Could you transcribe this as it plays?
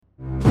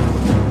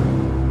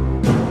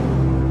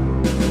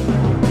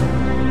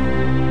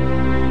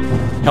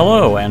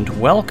Hello, and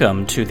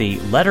welcome to the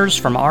Letters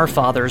from Our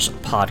Fathers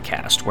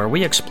podcast, where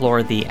we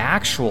explore the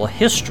actual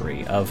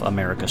history of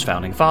America's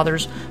founding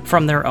fathers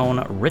from their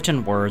own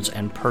written words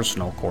and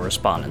personal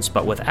correspondence,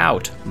 but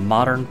without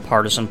modern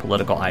partisan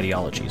political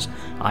ideologies.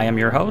 I am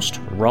your host,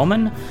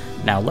 Roman.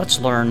 Now let's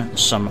learn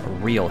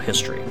some real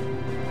history.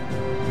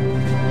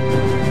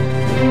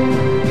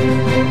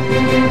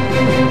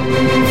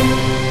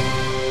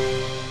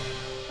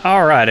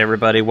 All right,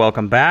 everybody,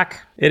 welcome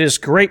back. It is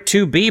great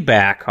to be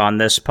back on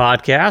this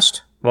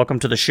podcast. Welcome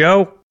to the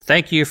show.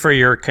 Thank you for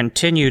your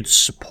continued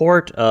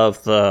support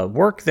of the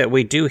work that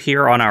we do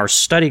here on our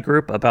study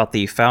group about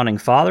the founding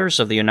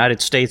fathers of the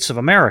United States of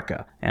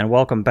America. And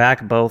welcome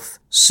back both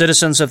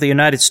citizens of the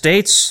United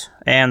States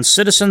and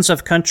citizens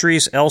of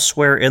countries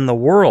elsewhere in the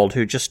world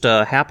who just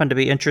happen to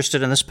be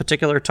interested in this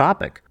particular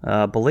topic.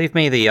 Believe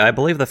me, I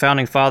believe the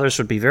founding fathers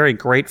would be very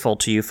grateful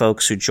to you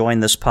folks who join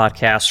this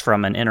podcast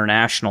from an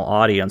international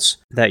audience,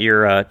 that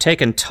you're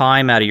taking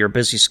time out of your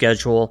busy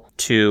schedule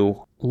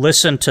to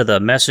listen to the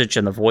message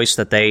and the voice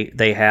that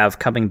they have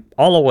coming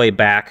all the way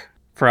back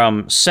from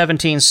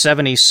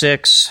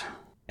 1776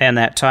 and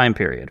that time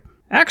period.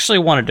 I actually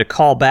wanted to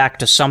call back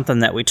to something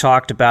that we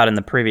talked about in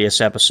the previous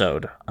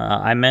episode.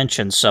 I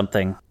mentioned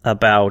something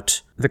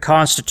about the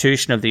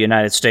Constitution of the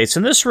United States,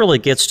 and this really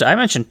gets to, I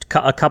mentioned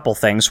a couple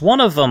things. One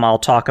of them I'll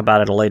talk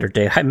about at a later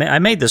date. I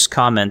made this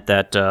comment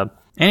that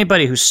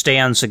anybody who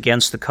stands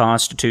against the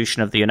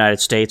Constitution of the United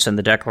States and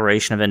the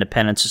Declaration of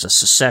Independence is a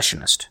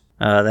secessionist.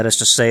 That is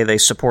to say, they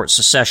support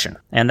secession.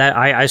 And that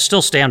I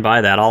still stand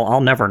by that.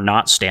 I'll never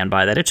not stand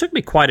by that. It took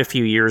me quite a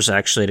few years,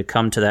 actually, to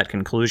come to that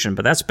conclusion,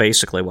 but that's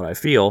basically what I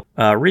feel.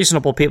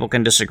 Reasonable people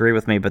can disagree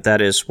with me, but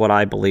that is what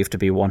I believe to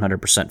be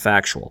 100%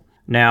 factual.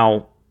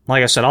 Now,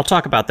 like I said, I'll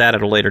talk about that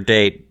at a later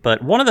date,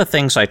 but one of the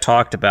things I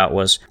talked about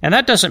was, and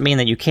that doesn't mean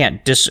that you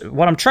can't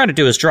what I'm trying to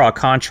do is draw a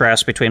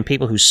contrast between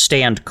people who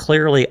stand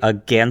clearly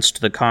against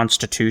the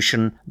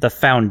Constitution, the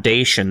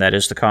foundation that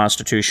is the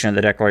Constitution and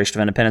the Declaration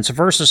of Independence,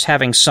 versus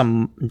having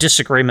some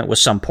disagreement with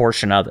some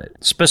portion of it,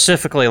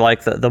 specifically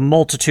like the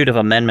multitude of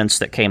amendments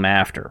that came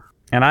after.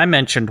 And I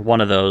mentioned one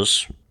of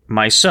those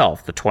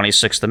myself, the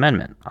 26th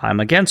Amendment.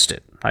 I'm against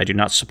it. I do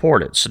not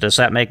support it. So does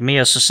that make me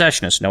a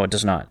secessionist? No, it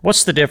does not.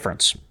 What's the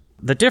difference?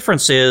 The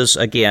difference is,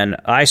 again,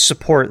 I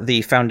support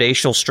the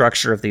foundational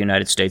structure of the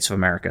United States of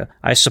America.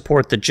 I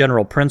support the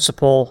general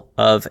principle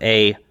of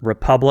a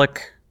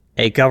republic,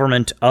 a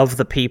government of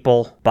the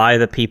people, by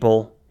the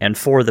people, and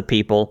for the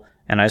people,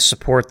 and I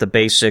support the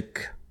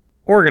basic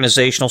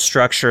organizational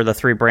structure, the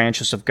three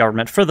branches of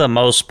government, for the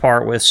most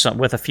part,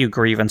 with a few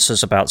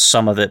grievances about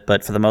some of it,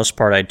 but for the most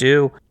part I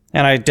do.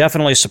 And I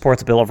definitely support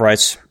the Bill of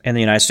Rights and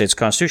the United States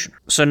Constitution.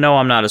 So no,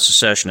 I'm not a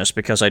secessionist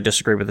because I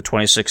disagree with the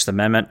 26th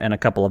Amendment and a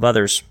couple of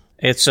others.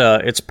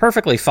 It's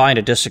perfectly fine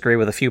to disagree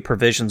with a few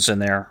provisions in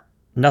there.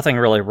 Nothing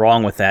really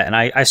wrong with that. And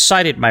I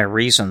cited my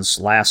reasons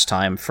last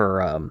time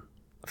for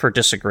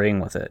disagreeing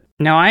with it.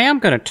 Now, I am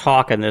going to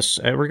talk in this,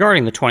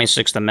 regarding the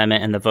 26th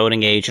Amendment and the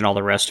voting age and all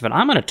the rest of it,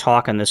 I'm going to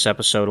talk in this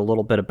episode a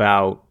little bit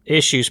about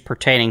issues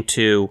pertaining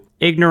to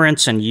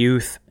ignorance and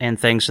youth and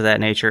things of that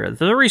nature.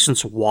 The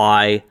reasons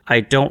why I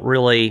don't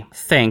really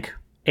think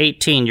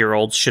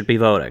 18-year-olds should be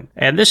voting.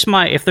 And this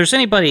might, if there's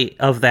anybody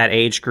of that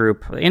age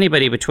group,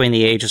 anybody between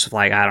the ages of,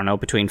 like, I don't know,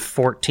 between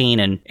 14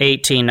 and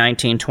 18,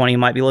 19, 20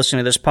 might be listening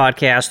to this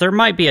podcast, there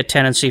might be a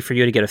tendency for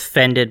you to get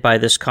offended by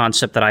this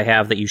concept that I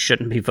have that you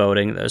shouldn't be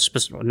voting,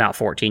 not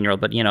 14-year-old,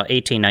 but,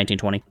 18, 19,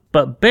 20.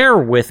 But bear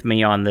with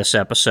me on this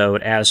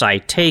episode as I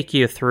take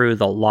you through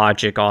the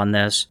logic on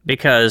this,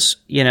 because,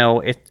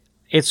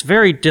 it's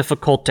very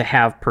difficult to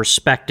have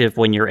perspective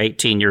when you're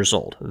 18 years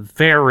old.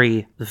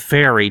 Very,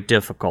 very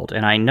difficult.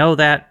 And I know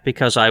that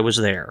because I was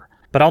there.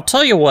 But I'll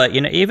tell you what,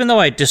 even though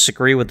I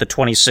disagree with the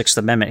 26th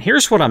Amendment,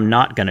 here's what I'm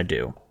not going to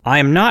do. I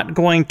am not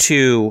going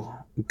to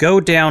go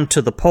down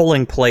to the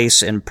polling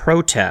place in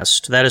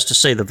protest, that is to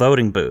say the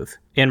voting booth,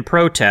 in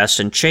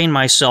protest and chain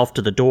myself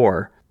to the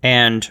door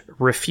and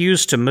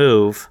refuse to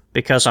move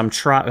because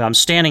I'm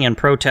standing in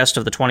protest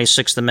of the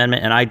 26th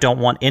Amendment and I don't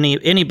want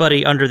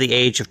anybody under the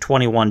age of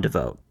 21 to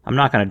vote. I'm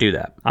not going to do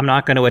that. I'm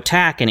not going to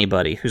attack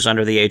anybody who's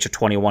under the age of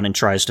 21 and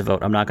tries to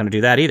vote. I'm not going to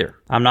do that either.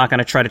 I'm not going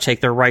to try to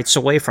take their rights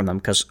away from them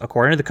because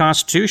according to the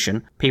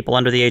Constitution, people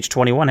under the age of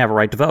 21 have a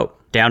right to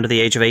vote, down to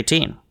the age of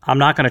 18. I'm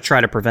not going to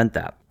try to prevent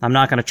that. I'm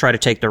not going to try to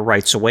take their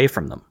rights away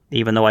from them,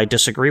 even though I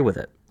disagree with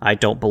it. I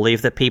don't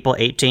believe that people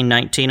 18,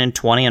 19, and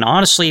 20, and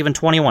honestly even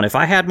 21, if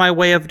I had my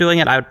way of doing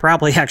it, I would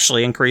probably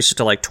actually increase it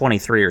to like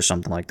 23 or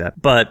something like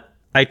that. But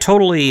I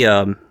totally,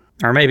 or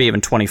maybe even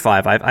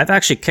 25, I've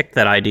actually kicked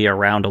that idea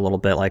around a little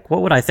bit, like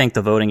what would I think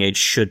the voting age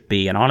should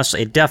be? And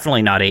honestly,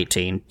 definitely not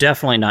 18,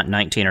 definitely not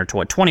 19 or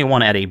 20,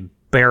 21 at a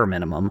bare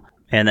minimum.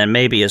 And then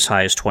maybe as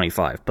high as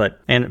 25.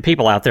 And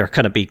people out there are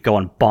going to be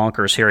going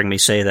bonkers hearing me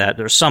say that.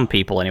 There's some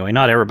people anyway,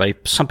 not everybody.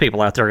 Some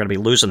people out there are going to be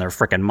losing their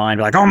freaking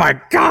mind. Like, oh my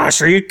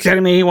gosh, are you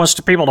kidding me? He wants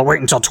people to wait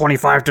until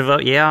 25 to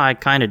vote. Yeah, I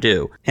kind of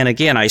do. And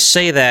again, I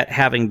say that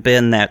having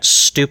been that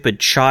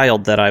stupid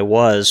child that I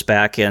was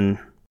back in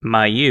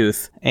my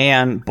youth.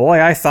 And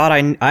boy, I thought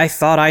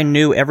I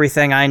knew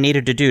everything I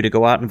needed to do to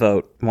go out and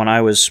vote when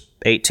I was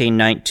 18,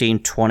 19,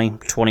 20,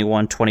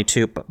 21,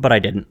 22, but I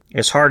didn't.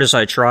 As hard as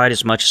I tried,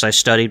 as much as I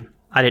studied,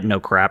 I didn't know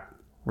crap,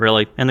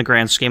 really, in the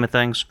grand scheme of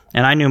things.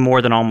 And I knew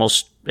more than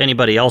almost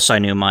anybody else I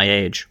knew my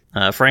age.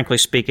 Frankly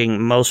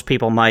speaking, most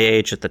people my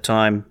age at the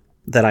time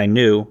that I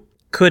knew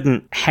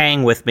couldn't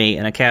hang with me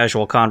in a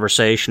casual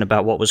conversation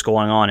about what was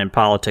going on in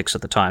politics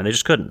at the time. They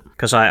just couldn't,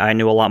 because I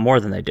knew a lot more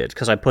than they did,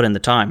 because I put in the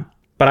time.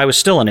 But I was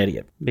still an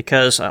idiot,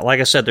 because,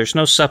 like I said, there's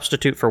no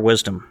substitute for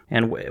wisdom.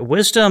 And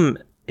wisdom,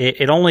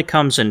 it only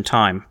comes in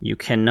time.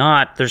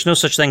 There's no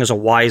such thing as a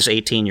wise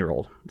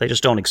 18-year-old. They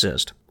just don't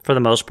exist, for the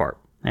most part.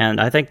 And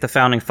I think the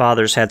Founding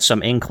Fathers had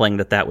some inkling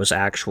that that was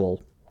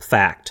actual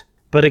fact.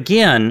 But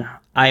again,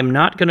 I'm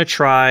not going to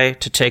try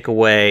to take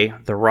away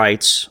the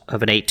rights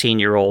of an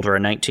 18-year-old or a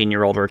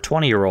 19-year-old or a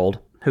 20-year-old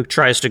who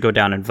tries to go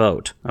down and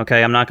vote.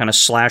 Okay, I'm not going to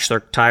slash their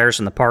tires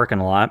in the parking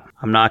lot.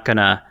 I'm not going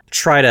to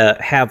try to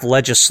have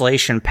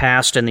legislation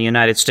passed in the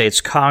United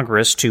States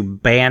Congress to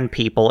ban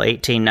people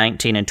 18,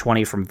 19, and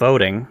 20 from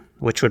voting,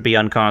 which would be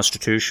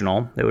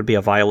unconstitutional. It would be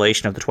a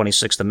violation of the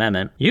 26th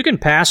Amendment. You can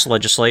pass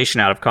legislation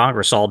out of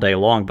Congress all day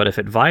long, but if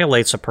it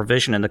violates a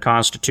provision in the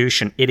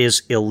Constitution, it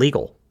is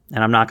illegal,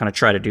 and I'm not going to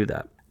try to do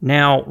that.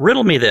 Now,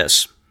 riddle me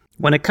this.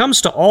 When it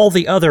comes to all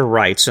the other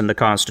rights in the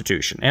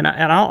Constitution, and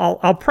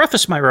I'll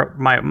preface my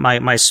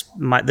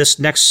this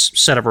next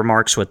set of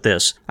remarks with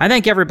this. I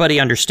think everybody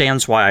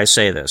understands why I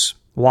say this.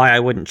 Why I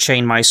wouldn't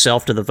chain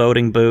myself to the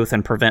voting booth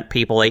and prevent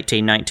people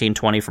 18, 19,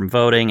 20 from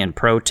voting and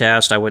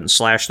protest. I wouldn't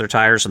slash their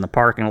tires in the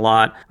parking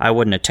lot. I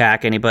wouldn't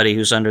attack anybody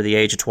who's under the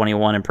age of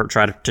 21 and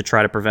try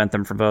to prevent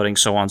them from voting,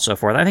 so on and so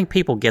forth. I think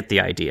people get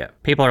the idea.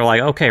 People are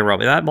like, okay,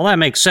 Roman, that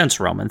makes sense,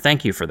 Roman.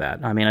 Thank you for that.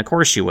 I mean, of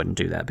course you wouldn't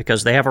do that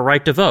because they have a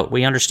right to vote.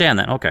 We understand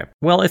that. Okay.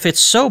 Well, if it's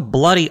so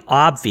bloody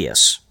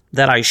obvious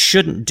that I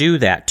shouldn't do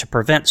that to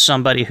prevent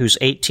somebody who's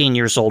 18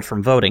 years old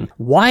from voting,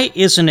 why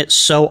isn't it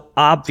so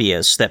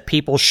obvious that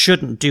people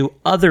shouldn't do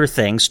other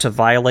things to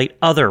violate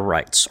other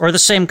rights, or the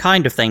same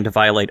kind of thing to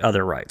violate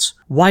other rights?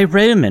 Why,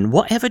 Roman,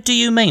 whatever do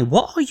you mean?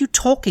 What are you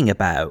talking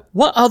about?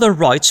 What other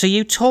rights are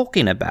you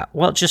talking about?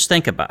 Well, just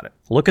think about it.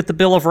 Look at the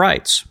Bill of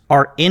Rights.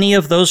 Are any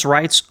of those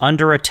rights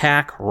under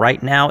attack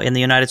right now in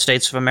the United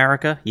States of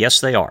America?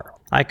 Yes, they are.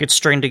 I could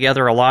string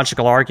together a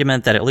logical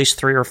argument that at least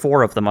 3 or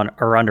 4 of them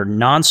are under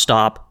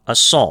nonstop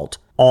assault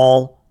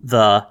all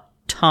the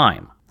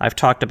time. I've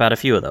talked about a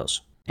few of those.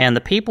 And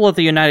the people of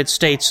the United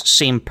States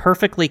seem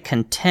perfectly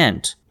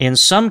content, in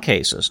some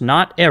cases,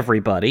 not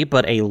everybody,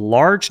 but a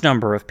large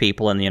number of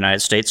people in the United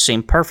States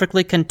seem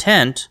perfectly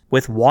content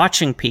with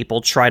watching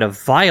people try to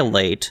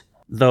violate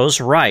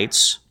those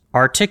rights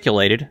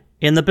articulated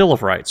in the Bill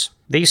of Rights.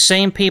 These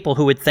same people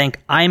who would think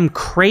I'm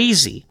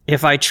crazy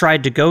if I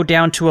tried to go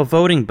down to a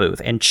voting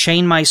booth and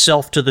chain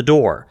myself to the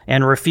door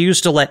and refuse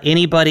to let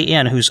anybody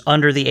in who's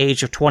under the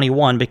age of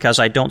 21 because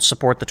I don't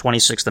support the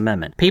 26th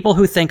Amendment. People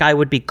who think I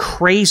would be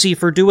crazy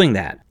for doing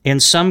that, in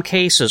some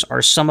cases,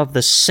 are some of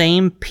the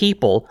same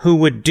people who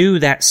would do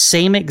that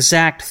same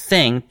exact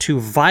thing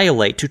to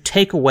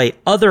take away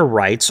other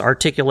rights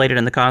articulated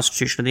in the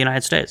Constitution of the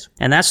United States.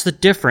 And that's the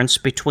difference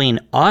between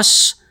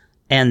us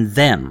and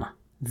them.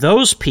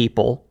 Those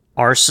people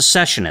are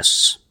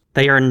secessionists.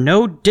 They are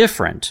no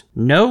different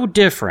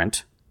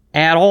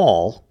at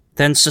all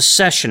than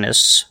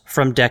secessionists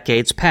from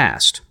decades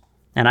past.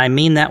 And I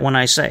mean that when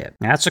I say it.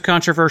 That's a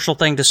controversial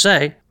thing to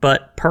say,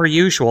 but per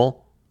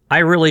usual, I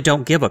really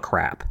don't give a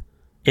crap.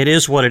 It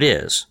is what it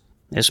is.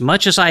 As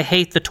much as I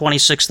hate the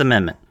 26th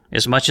Amendment,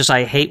 as much as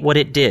I hate what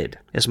it did,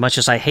 as much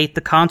as I hate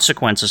the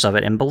consequences of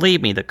it, and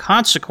believe me, the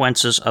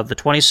consequences of the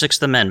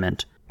 26th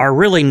Amendment are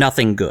really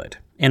nothing good,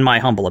 in my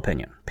humble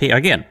opinion.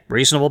 Again,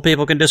 reasonable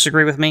people can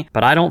disagree with me,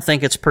 but I don't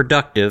think it's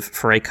productive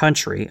for a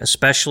country,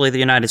 especially the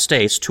United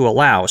States, to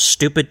allow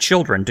stupid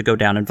children to go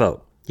down and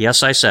vote.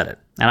 Yes, I said it.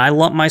 And I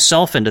lumped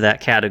myself into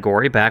that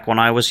category back when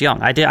I was young.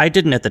 I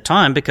didn't at the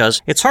time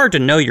because it's hard to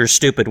know you're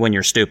stupid when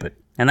you're stupid.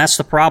 And that's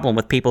the problem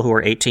with people who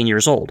are 18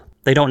 years old.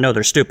 They don't know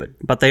they're stupid,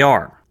 but they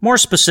are. More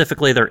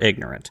specifically, they're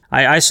ignorant.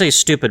 I say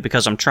stupid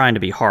because I'm trying to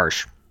be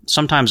harsh.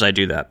 Sometimes I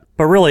do that.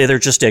 But really, they're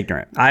just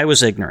ignorant. I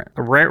was ignorant.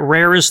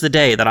 Rare is the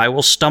day that I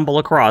will stumble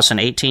across an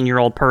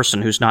 18-year-old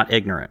person who's not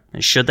ignorant.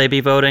 And should they be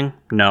voting?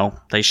 No,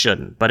 they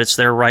shouldn't. But it's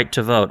their right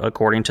to vote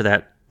according to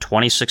that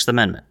 26th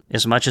Amendment.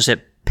 As much as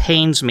it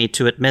pains me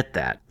to admit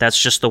that,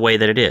 that's just the way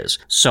that it is.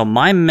 So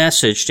my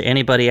message to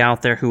anybody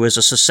out there who is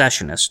a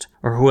secessionist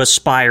or who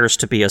aspires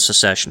to be a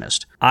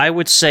secessionist, I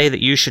would say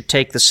that you should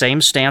take the same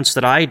stance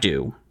that I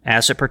do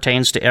as it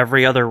pertains to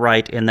every other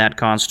right in that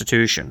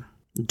Constitution.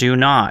 Do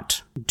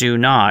not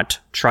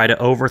try to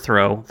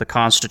overthrow the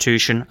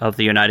Constitution of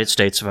the United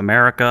States of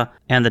America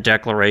and the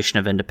Declaration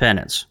of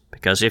Independence.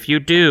 Because if you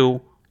do,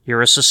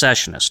 you're a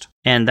secessionist.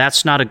 And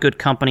that's not a good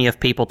company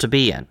of people to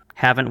be in.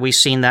 Haven't we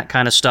seen that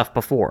kind of stuff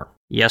before?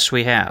 Yes,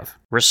 we have.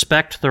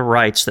 Respect the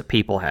rights that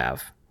people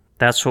have.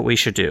 That's what we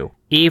should do.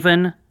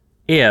 Even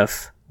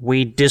if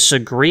we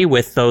disagree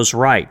with those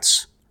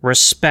rights,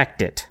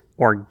 respect it.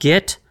 Or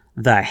get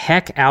the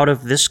heck out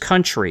of this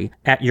country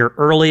at your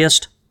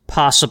earliest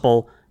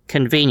possible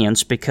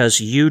convenience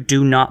because you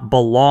do not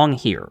belong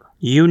here.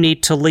 You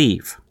need to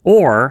leave.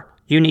 Or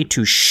you need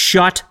to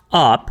shut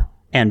up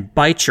and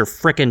bite your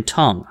frickin'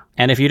 tongue.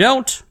 And if you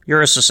don't,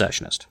 you're a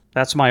secessionist.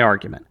 That's my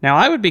argument. Now,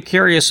 I would be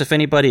curious if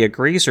anybody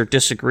agrees or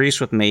disagrees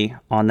with me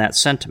on that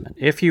sentiment.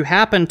 If you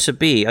happen to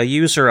be a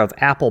user of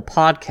Apple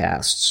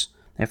Podcasts,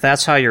 if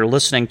that's how you're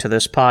listening to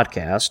this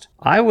podcast,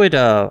 I would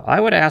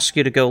ask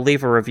you to go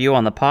leave a review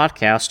on the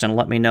podcast and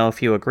let me know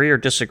if you agree or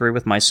disagree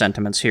with my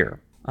sentiments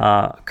here.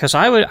 Because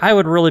I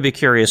would really be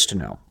curious to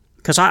know.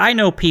 Because I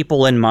know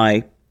people in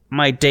my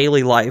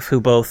daily life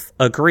who both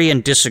agree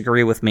and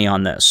disagree with me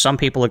on this. Some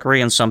people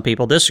agree and some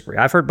people disagree.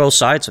 I've heard both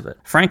sides of it.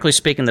 Frankly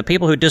speaking, the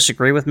people who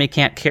disagree with me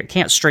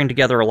can't string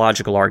together a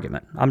logical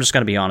argument. I'm just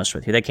going to be honest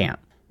with you. They can't.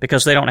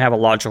 Because they don't have a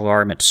logical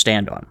argument to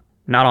stand on.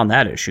 Not on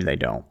that issue, they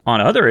don't.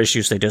 On other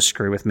issues they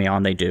disagree with me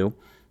on, they do.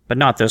 But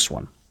not this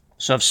one.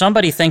 So if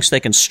somebody thinks they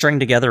can string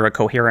together a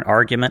coherent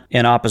argument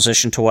in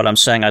opposition to what I'm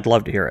saying, I'd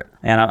love to hear it.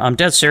 And I'm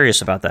dead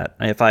serious about that.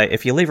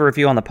 If you leave a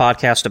review on the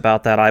podcast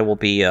about that, I will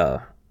be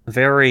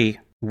very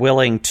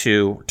willing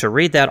to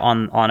read that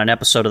on an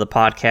episode of the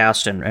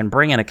podcast and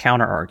bring in a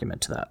counter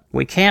argument to that.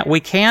 We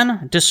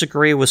can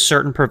disagree with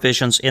certain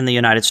provisions in the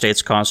United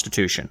States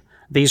Constitution,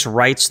 these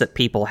rights that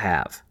people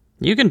have.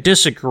 You can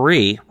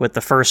disagree with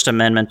the First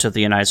Amendment of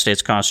the United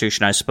States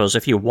Constitution, I suppose,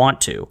 if you want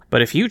to.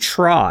 But if you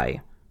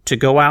try to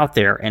go out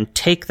there and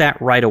take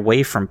that right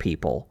away from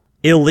people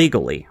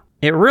illegally,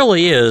 it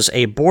really is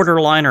a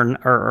borderline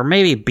or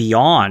maybe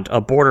beyond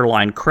a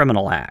borderline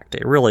criminal act.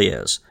 It really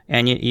is.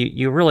 And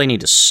you really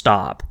need to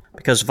stop.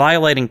 Because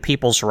violating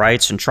people's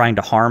rights and trying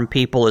to harm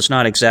people is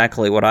not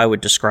exactly what I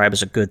would describe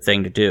as a good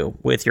thing to do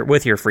with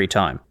your free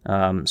time.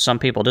 Some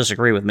people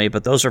disagree with me,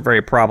 but those are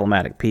very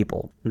problematic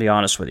people, to be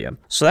honest with you.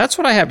 So that's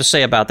what I have to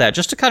say about that.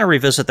 Just to kind of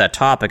revisit that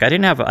topic, I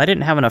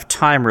didn't have enough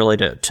time really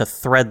to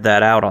thread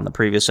that out on the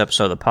previous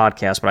episode of the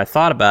podcast, but I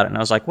thought about it and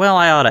I was like, well,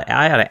 I ought to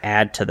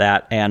add to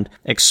that and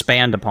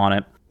expand upon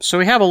it. So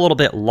we have a little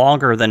bit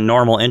longer than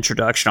normal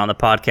introduction on the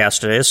podcast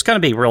today. It's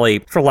going to be really,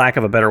 for lack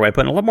of a better way of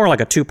putting it, a little more like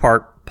a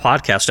two-part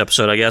podcast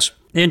episode, I guess.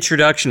 The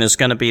introduction is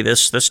going to be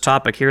this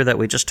topic here that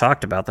we just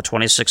talked about, the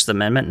 26th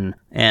Amendment,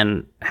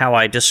 and how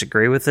I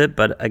disagree with it.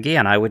 But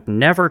again, I would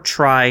never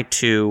try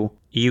to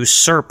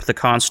usurp the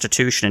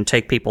Constitution and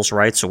take people's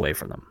rights away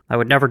from them. I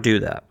would never do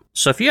that.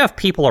 So if you have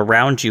people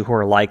around you who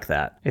are like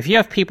that, if you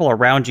have people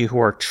around you who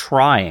are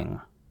trying,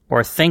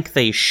 or think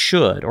they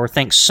should, or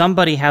think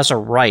somebody has a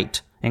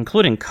right,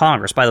 including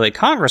Congress. By the way,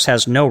 Congress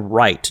has no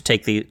right to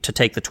take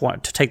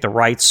the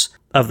rights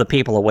of the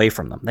people away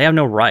from them. They have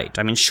no right.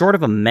 I mean, short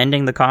of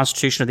amending the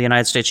Constitution of the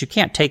United States, you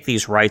can't take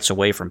these rights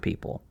away from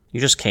people. You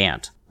just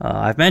can't.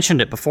 I've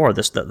mentioned it before.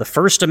 The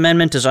First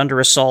Amendment is under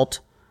assault.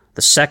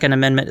 The Second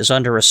Amendment is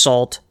under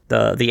assault.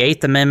 The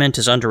Eighth Amendment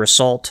is under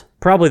assault.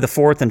 Probably the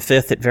Fourth and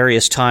Fifth at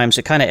various times.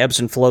 It kind of ebbs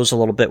and flows a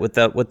little bit with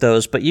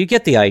those, but you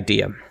get the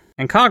idea.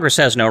 And Congress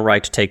has no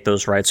right to take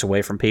those rights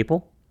away from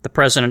people. The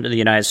President of the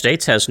United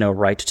States has no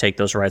right to take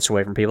those rights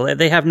away from people.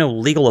 They have no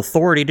legal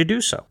authority to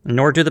do so.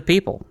 Nor do the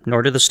people.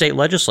 Nor do the state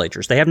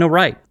legislatures. They have no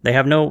right. They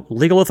have no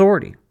legal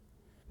authority.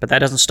 But that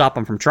doesn't stop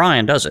them from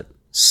trying, does it?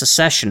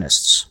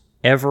 Secessionists.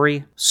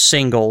 Every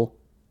single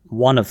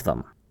one of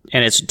them.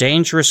 And it's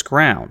dangerous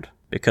ground.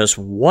 Because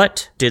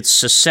what did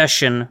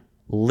secession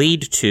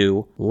lead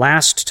to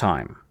last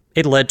time?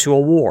 It led to a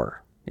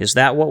war. Is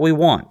that what we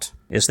want?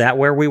 Is that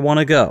where we want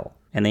to go?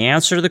 And the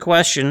answer to the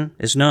question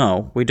is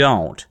no, we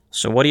don't.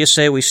 So what do you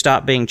say we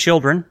stop being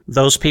children?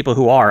 Those people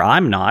who are,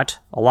 I'm not.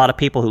 A lot of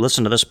people who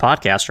listen to this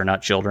podcast are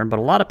not children, but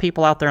a lot of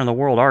people out there in the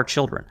world are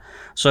children.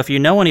 So if you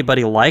know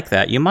anybody like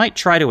that, you might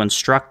try to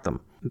instruct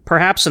them.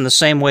 Perhaps in the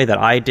same way that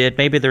I did.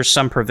 Maybe there's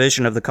some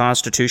provision of the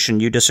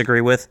Constitution you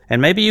disagree with,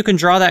 and maybe you can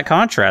draw that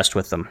contrast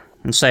with them.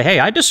 And say, hey,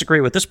 I disagree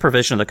with this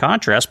provision of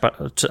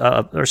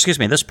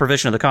the this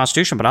provision of the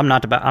Constitution, but I'm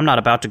not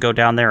about to go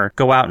down there and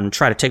go out and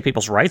try to take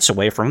people's rights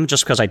away from them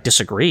just because I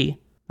disagree.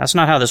 That's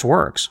not how this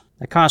works.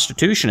 The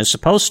Constitution is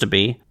supposed to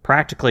be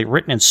practically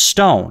written in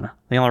stone.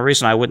 The only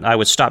reason I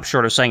would stop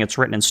short of saying it's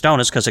written in stone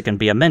is because it can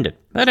be amended.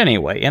 But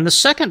anyway, in the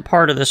second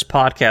part of this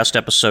podcast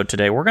episode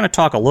today, we're going to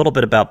talk a little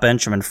bit about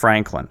Benjamin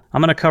Franklin.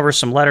 I'm going to cover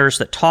some letters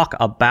that talk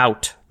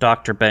about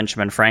Dr.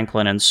 Benjamin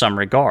Franklin in some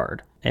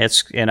regard.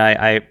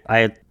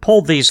 I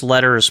pulled these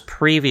letters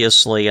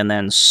previously and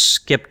then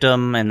skipped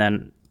them and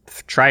then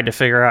tried to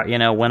figure out,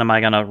 when am I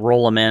going to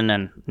roll them in,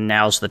 and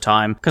now's the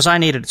time. Because I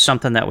needed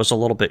something that was a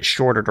little bit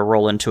shorter to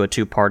roll into a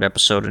two-part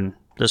episode, and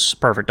this is a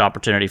perfect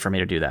opportunity for me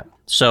to do that.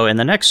 So in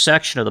the next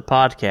section of the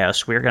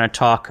podcast, we're going to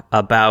talk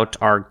about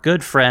our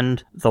good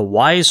friend, the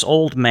wise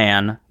old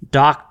man,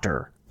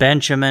 Dr.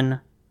 Benjamin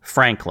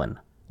Franklin.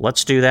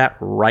 Let's do that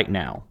right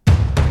now.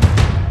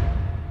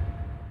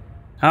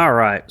 All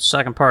right,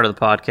 second part of the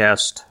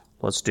podcast.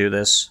 Let's do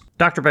this.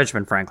 Dr.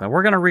 Benjamin Franklin.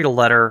 We're going to read a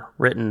letter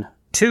written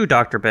to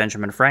Dr.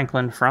 Benjamin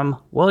Franklin from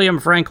William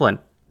Franklin.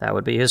 That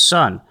would be his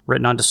son,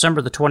 written on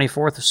December the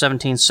 24th of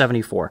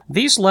 1774.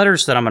 These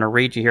letters that I'm going to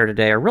read you here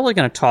today are really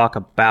going to talk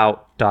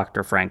about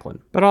Dr. Franklin,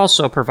 but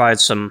also provide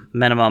some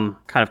minimum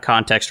kind of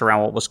context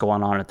around what was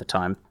going on at the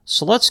time.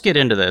 So let's get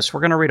into this.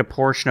 We're going to read a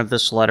portion of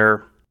this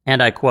letter,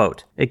 and I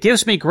quote, "It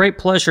gives me great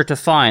pleasure to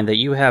find that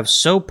you have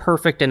so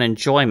perfect an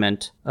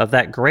enjoyment of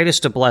that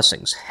greatest of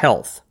blessings,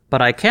 health.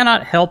 But I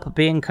cannot help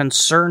being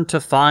concerned to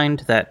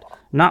find that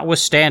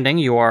notwithstanding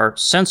you are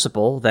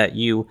sensible that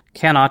you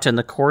cannot in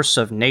the course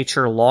of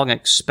nature long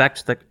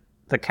expect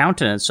the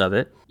countenance of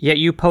it, yet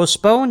you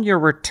postpone your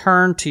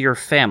return to your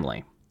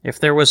family. If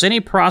there was any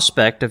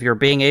prospect of your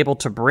being able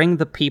to bring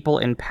the people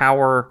in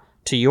power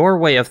to your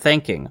way of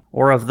thinking,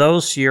 or of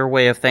those to your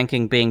way of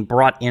thinking being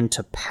brought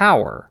into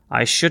power,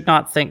 I should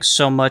not think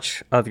so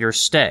much of your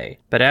stay.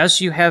 But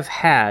as you have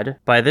had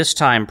by this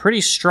time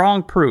pretty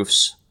strong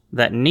proofs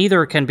that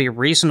neither can be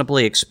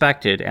reasonably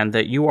expected, and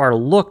that you are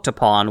looked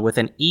upon with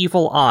an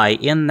evil eye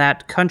in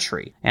that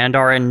country, and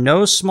are in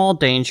no small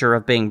danger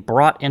of being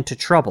brought into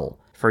trouble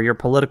for your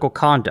political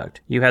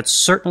conduct, you had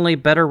certainly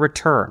better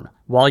return,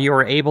 while you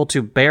are able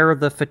to bear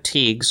the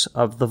fatigues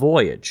of the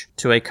voyage,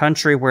 to a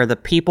country where the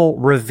people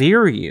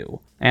revere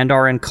you, and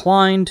are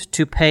inclined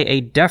to pay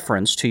a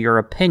deference to your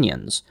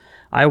opinions.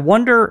 I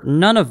wonder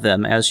none of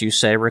them, as you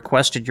say,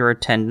 requested your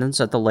attendance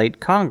at the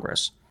late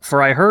Congress.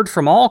 For I heard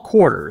from all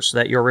quarters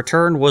that your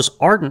return was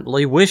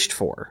ardently wished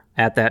for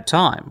at that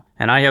time,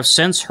 and I have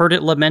since heard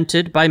it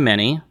lamented by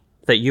many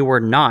that you were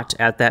not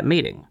at that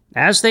meeting.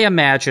 As they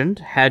imagined,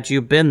 had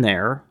you been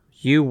there,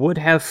 you would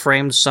have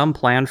framed some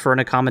plan for an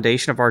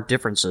accommodation of our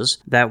differences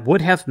that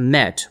would have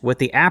met with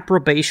the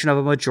approbation of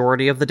a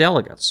majority of the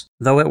delegates,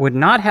 though it would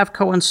not have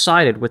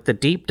coincided with the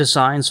deep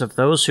designs of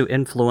those who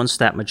influenced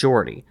that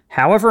majority.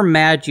 However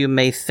mad you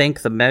may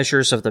think the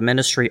measures of the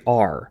ministry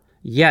are,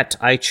 yet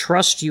I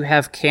trust you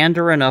have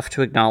candor enough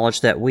to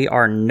acknowledge that we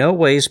are no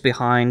ways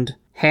behind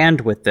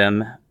hand with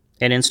them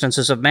in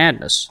instances of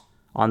madness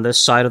on this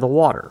side of the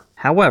water.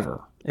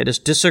 However, it is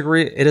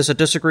a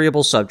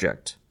disagreeable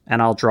subject, and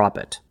I'll drop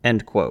it."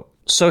 End quote.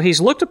 So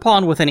he's looked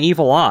upon with an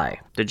evil eye.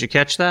 Did you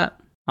catch that?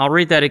 I'll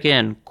read that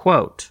again.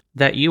 Quote,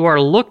 "That you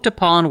are looked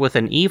upon with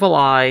an evil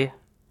eye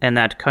in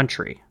that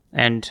country,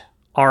 and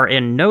are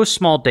in no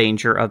small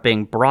danger of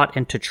being brought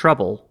into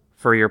trouble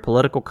for your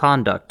political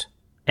conduct."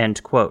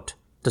 End quote.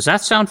 Does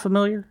that sound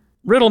familiar?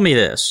 Riddle me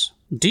this.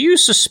 Do you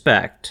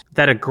suspect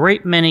that a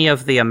great many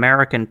of the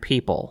American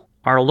people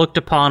are looked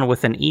upon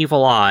with an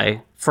evil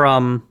eye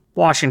from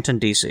Washington,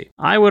 D.C.?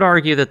 I would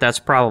argue that that's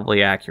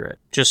probably accurate.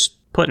 Just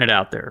putting it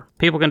out there.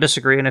 People can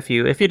disagree, and if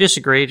you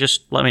disagree,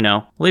 just let me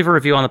know. Leave a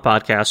review on the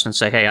podcast and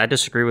say, hey, I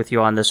disagree with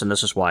you on this, and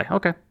this is why.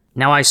 Okay.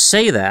 Now, I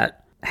say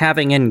that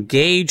having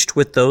engaged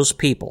with those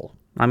people.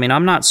 I mean,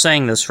 I'm not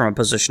saying this from a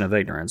position of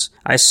ignorance.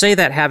 I say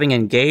that having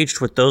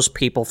engaged with those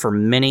people for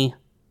many,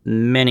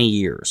 many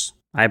years.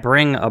 I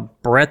bring a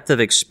breadth of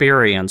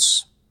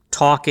experience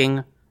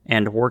talking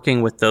and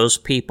working with those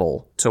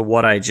people to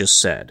what I just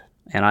said.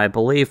 And I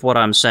believe what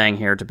I'm saying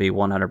here to be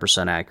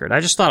 100% accurate. I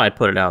just thought I'd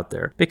put it out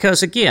there.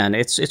 Because, again,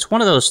 it's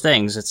one of those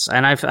things.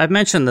 And I've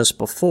mentioned this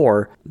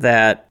before,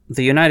 that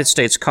the United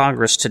States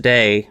Congress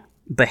today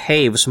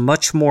behaves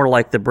much more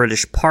like the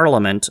British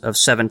Parliament of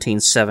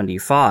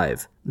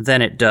 1775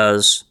 than it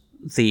does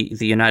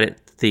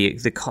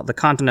the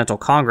Continental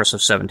Congress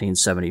of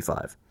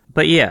 1775.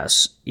 But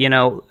yes,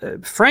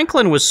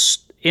 Franklin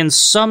was in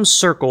some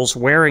circles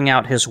wearing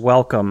out his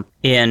welcome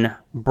in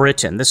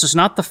Britain. This is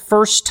not the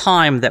first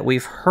time that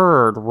we've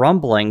heard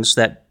rumblings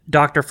that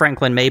Dr.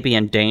 Franklin may be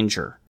in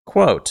danger.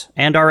 Quote,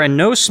 "And are in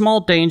no small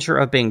danger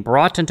of being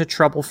brought into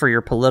trouble for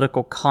your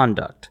political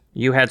conduct.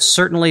 You had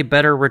certainly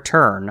better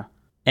return."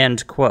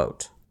 End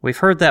quote. We've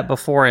heard that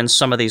before in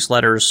some of these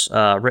letters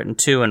written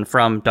to and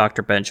from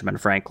Dr. Benjamin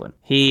Franklin.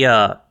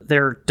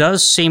 There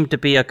does seem to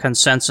be a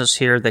consensus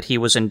here that he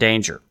was in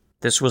danger.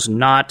 This was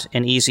not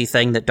an easy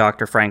thing that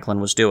Dr. Franklin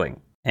was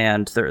doing.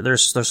 And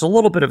there's a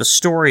little bit of a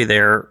story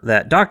there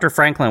that Dr.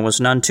 Franklin was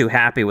none too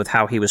happy with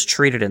how he was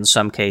treated in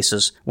some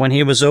cases when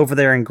he was over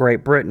there in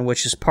Great Britain,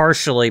 which is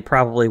partially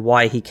probably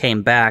why he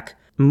came back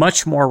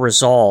much more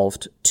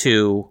resolved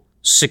to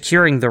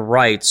securing the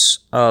rights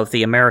of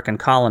the American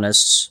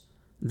colonists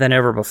than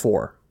ever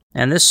before.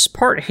 And this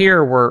part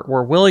here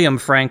where William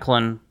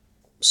Franklin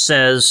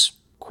says,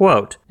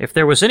 quote, "If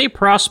there was any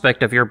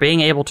prospect of your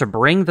being able to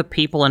bring the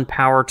people in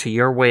power to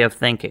your way of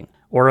thinking,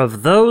 or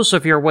of those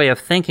of your way of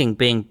thinking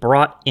being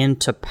brought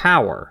into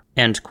power,"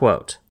 end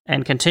quote.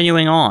 And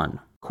continuing on,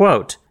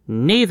 quote,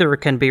 "neither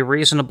can be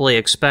reasonably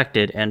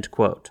expected," end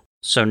quote.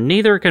 So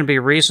neither can be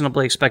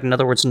reasonably expected. In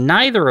other words,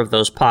 neither of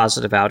those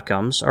positive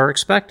outcomes are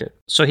expected.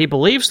 So he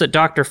believes that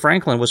Dr.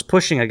 Franklin was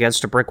pushing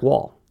against a brick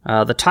wall.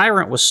 The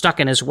tyrant was stuck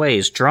in his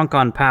ways, drunk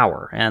on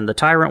power, and the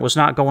tyrant was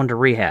not going to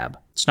rehab.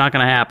 It's not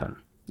going to happen.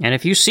 And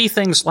if you see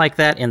things like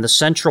that in the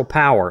central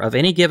power of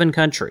any given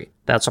country,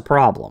 that's a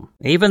problem.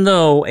 Even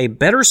though a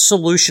better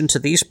solution to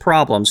these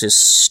problems is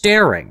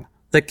staring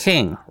the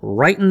king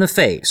right in the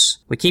face.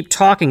 We keep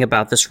talking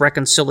about this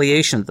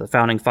reconciliation that the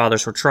Founding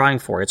Fathers were trying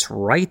for. It's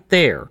right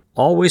there,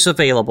 always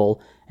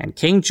available, and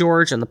King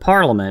George and the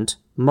Parliament,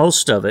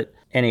 most of it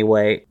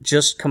anyway,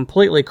 just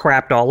completely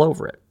crapped all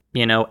over it.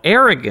 You know,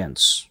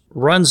 arrogance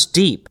runs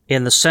deep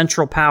in the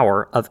central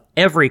power of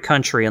every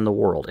country in the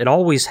world. It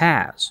always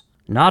has.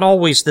 Not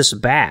always this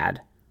bad,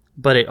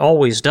 but it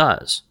always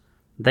does.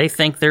 They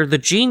think they're the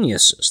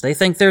geniuses. They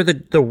think they're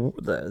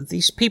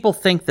these people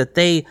think that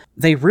they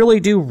really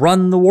do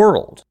run the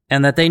world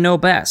and that they know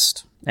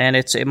best. And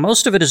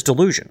most of it is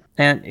delusion.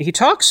 And he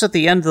talks at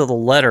the end of the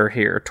letter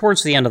here,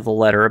 towards the end of the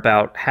letter,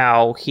 about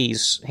how he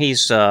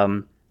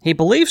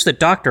believes that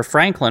Dr.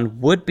 Franklin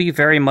would be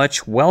very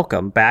much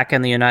welcome back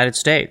in the United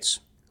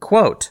States.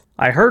 Quote,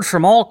 I heard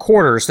from all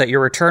quarters that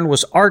your return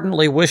was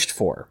ardently wished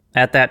for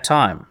at that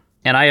time,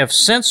 and I have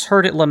since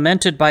heard it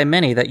lamented by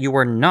many that you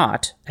were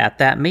not at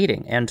that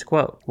meeting, end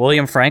quote.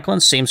 William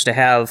Franklin seems to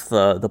have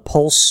the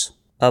pulse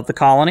of the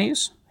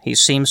colonies. He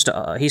seems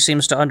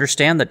to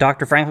understand that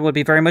Dr. Franklin would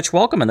be very much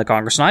welcome in the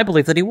Congress, and I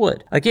believe that he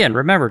would. Again,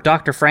 remember,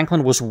 Dr.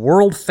 Franklin was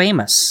world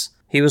famous.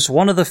 He was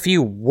one of the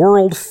few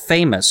world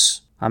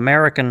famous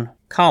American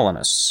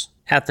colonists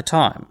at the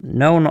time,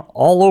 known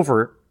all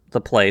over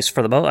the place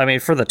for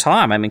the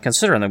time.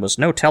 Considering there was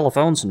no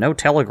telephones, no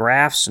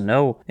telegraphs,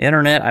 no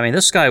internet.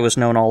 This guy was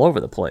known all over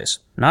the place.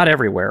 Not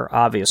everywhere,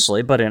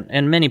 obviously, but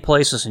in many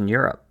places in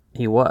Europe,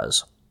 he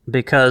was,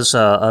 because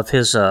of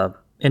his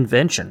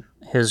invention,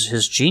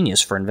 his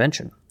genius for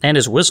invention, and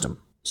his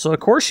wisdom. So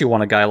of course you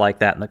want a guy like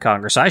that in the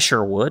Congress. I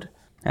sure would.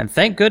 And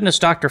thank goodness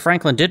Dr.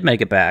 Franklin did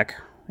make it back,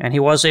 and he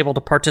was able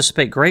to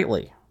participate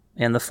greatly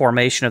in the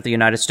formation of the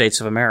United States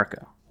of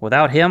America.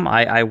 Without him,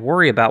 I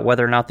worry about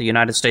whether or not the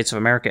United States of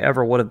America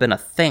ever would have been a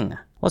thing.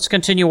 Let's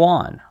continue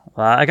on.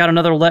 I got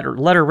another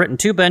letter written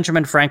to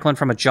Benjamin Franklin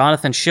from a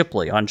Jonathan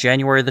Shipley on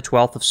January the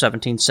 12th of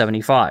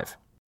 1775.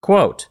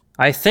 Quote,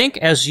 I think,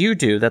 as you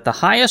do, that the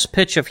highest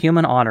pitch of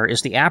human honor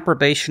is the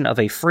approbation of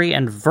a free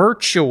and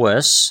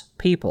virtuous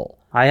people.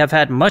 I have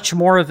had much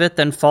more of it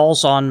than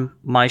falls on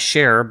my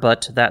share,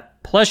 but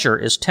that pleasure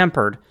is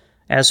tempered,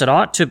 as it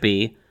ought to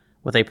be,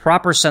 with a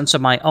proper sense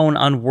of my own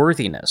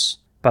unworthiness.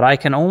 But I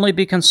can only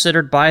be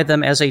considered by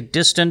them as a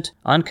distant,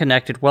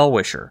 unconnected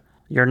well-wisher.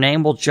 Your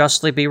name will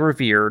justly be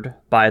revered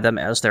by them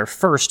as their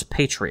first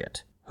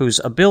patriot,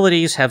 whose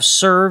abilities have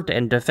served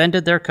and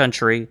defended their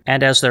country,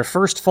 and as their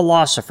first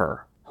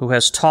philosopher, who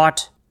has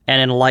taught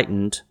and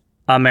enlightened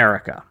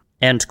America.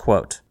 End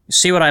quote. You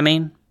see what I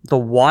mean? The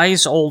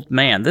wise old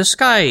man. This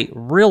guy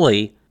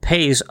really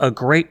pays a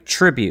great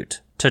tribute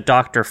to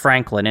Dr.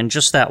 Franklin in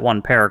just that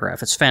one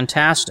paragraph. It's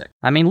fantastic.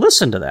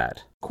 Listen to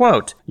that.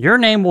 Quote, your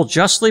name will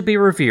justly be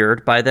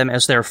revered by them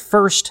as their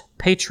first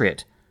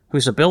patriot,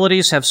 whose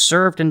abilities have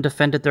served and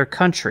defended their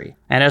country,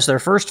 and as their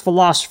first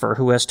philosopher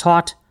who has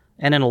taught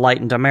and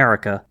enlightened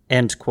America.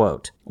 End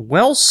quote.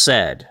 Well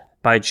said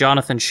by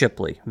Jonathan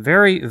Shipley.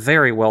 Very,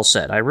 very well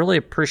said. I really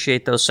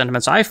appreciate those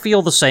sentiments. I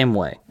feel the same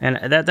way.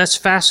 And that's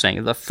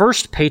fascinating. The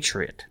first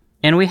patriot.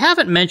 And we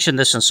haven't mentioned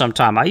this in some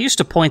time. I used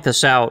to point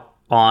this out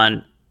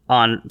on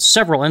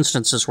several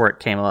instances where it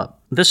came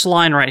up. This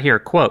line right here,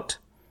 quote,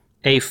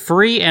 a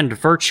free and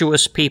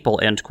virtuous people,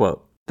 end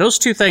quote. Those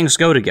two things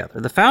go together.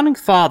 The Founding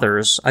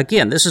Fathers,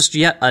 again, this is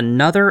yet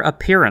another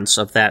appearance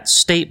of that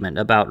statement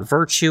about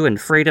virtue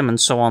and freedom and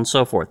so on and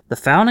so forth. The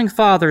Founding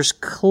Fathers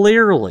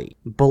clearly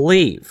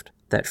believed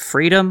that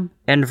freedom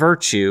and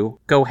virtue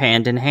go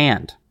hand in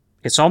hand.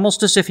 It's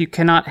almost as if you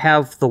cannot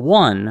have the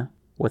one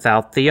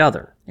without the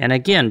other. And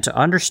again, to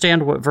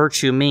understand what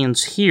virtue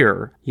means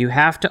here, you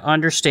have to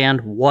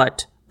understand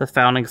what the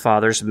Founding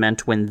Fathers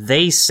meant when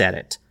they said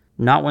it.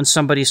 Not when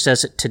somebody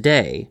says it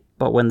today,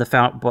 but what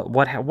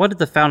did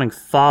the Founding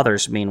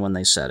Fathers mean when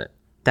they said it?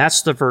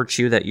 That's the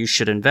virtue that you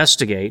should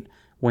investigate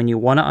when you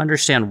want to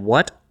understand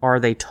what are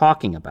they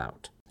talking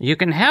about. You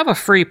can have a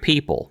free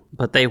people,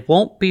 but they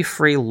won't be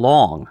free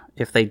long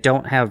if they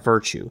don't have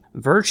virtue.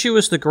 Virtue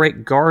is the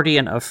great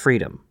guardian of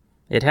freedom.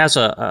 It has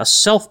a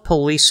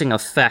self-policing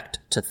effect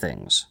to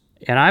things.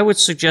 And I would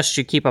suggest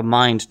you keep a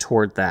mind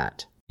toward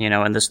that.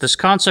 And this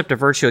concept of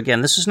virtue,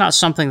 again, this is not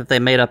something that they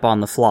made up on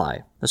the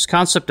fly. This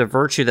concept of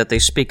virtue that they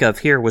speak of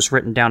here was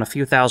written down a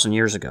few thousand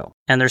years ago.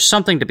 And there's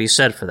something to be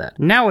said for that.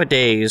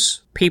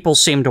 Nowadays, people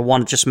seem to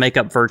want to just make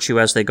up virtue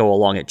as they go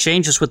along. It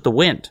changes with the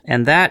wind.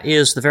 And that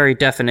is the very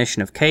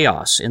definition of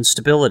chaos,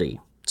 instability.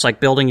 It's like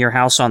building your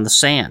house on the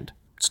sand.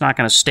 It's not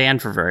going to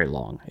stand for very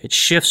long. It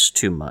shifts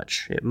too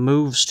much. It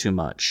moves too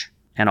much.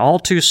 And all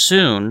too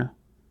soon,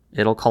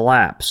 it'll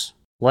collapse.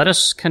 Let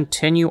us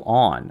continue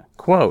on.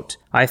 Quote,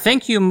 I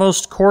thank you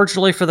most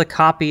cordially for the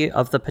copy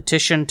of the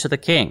petition to the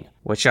king,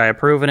 which I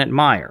approve and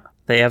admire.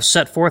 They have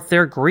set forth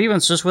their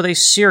grievances with a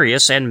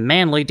serious and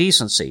manly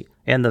decency,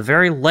 in the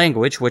very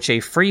language which a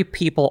free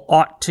people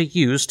ought to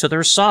use to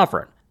their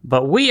sovereign.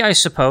 But we, I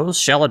suppose,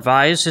 shall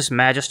advise his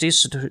majesty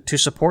to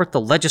support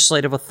the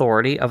legislative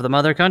authority of the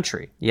mother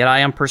country. Yet I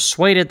am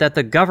persuaded that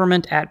the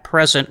government at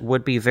present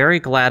would be very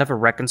glad of a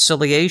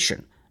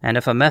reconciliation, and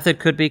if a method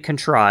could be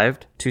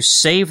contrived to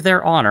save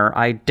their honor,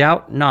 I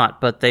doubt not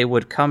but they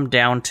would come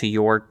down to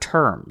your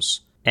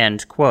terms."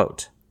 End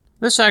quote.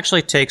 This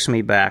actually takes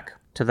me back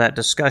to that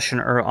discussion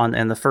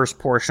in the first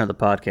portion of the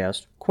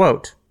podcast.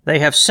 Quote, "They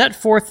have set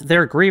forth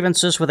their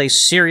grievances with a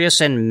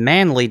serious and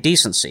manly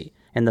decency,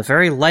 in the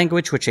very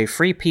language which a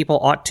free people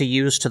ought to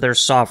use to their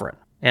sovereign."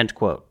 End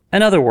quote.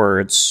 In other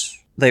words,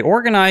 they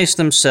organized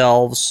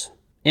themselves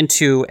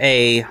into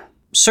a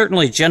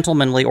certainly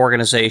gentlemanly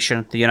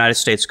organization, the United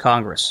States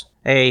Congress,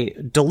 a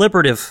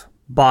deliberative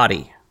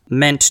body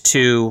meant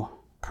to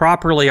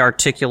properly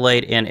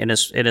articulate in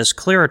as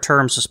clear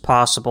terms as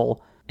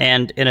possible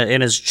and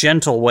in as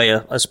gentle way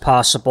as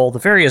possible the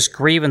various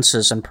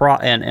grievances and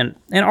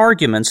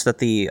arguments that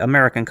the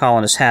American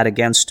colonists had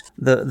against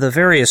the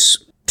various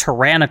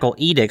tyrannical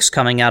edicts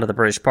coming out of the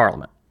British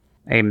Parliament.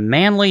 A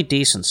manly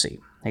decency,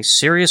 a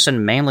serious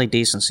and manly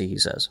decency, he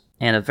says,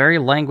 and a very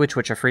language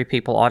which a free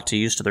people ought to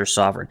use to their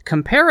sovereign.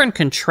 Compare and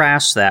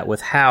contrast that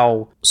with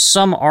how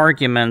some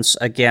arguments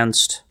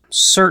against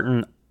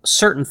certain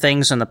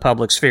things in the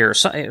public sphere,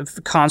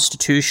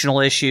 constitutional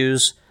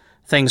issues,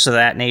 things of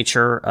that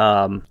nature,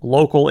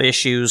 local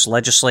issues,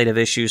 legislative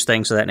issues,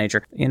 things of that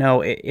nature. You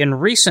know, in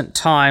recent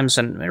times,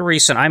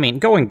 I mean,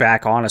 going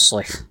back,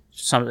 honestly,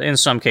 in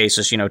some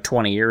cases,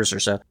 20 years or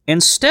so,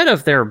 instead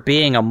of there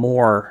being a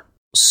more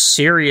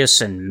serious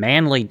and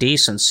manly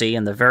decency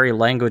in the very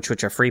language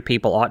which a free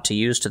people ought to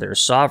use to their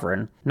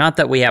sovereign, not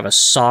that we have a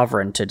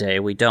sovereign today,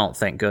 we don't,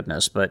 thank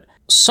goodness, but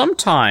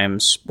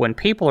sometimes when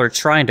people are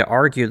trying to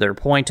argue their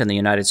point in the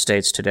United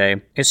States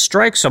today, it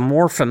strikes a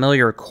more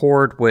familiar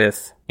chord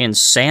with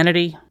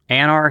insanity,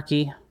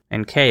 anarchy,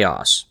 and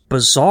chaos.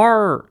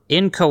 Bizarre,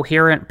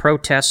 incoherent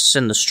protests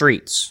in the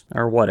streets,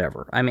 or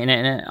whatever. I mean,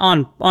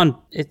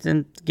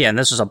 again,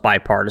 this is a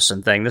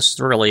bipartisan thing. This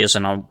really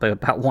isn't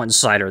about one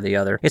side or the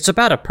other. It's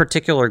about a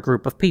particular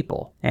group of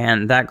people.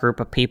 And that group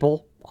of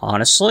people,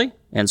 honestly,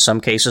 in some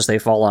cases they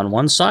fall on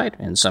one side,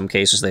 in some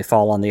cases they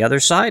fall on the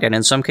other side, and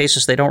in some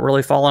cases they don't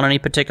really fall on any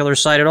particular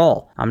side at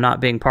all. I'm not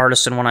being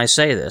partisan when I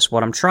say this.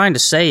 What I'm trying to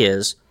say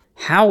is,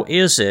 how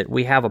is it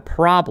we have a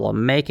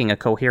problem making a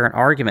coherent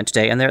argument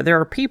today? And there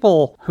are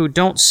people who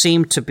don't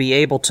seem to be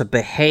able to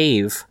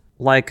behave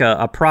like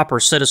a proper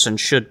citizen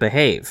should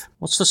behave.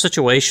 What's the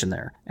situation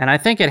there? And I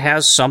think it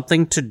has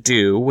something to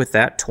do with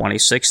that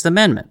 26th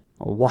Amendment.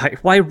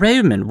 Why,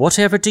 Raymond,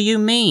 whatever do you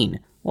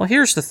mean? Well,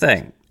 here's the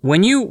thing.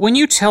 When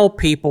you tell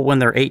people when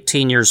they're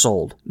 18 years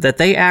old that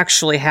they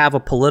actually have a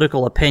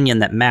political opinion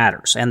that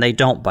matters, and they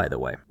don't, by the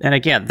way. And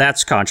again,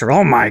 that's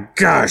controversial. Oh my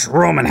gosh,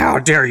 Roman, how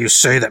dare you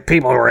say that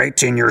people who are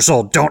 18 years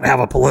old don't have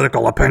a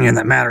political opinion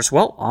that matters?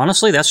 Well,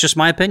 honestly, that's just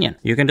my opinion.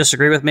 You can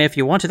disagree with me if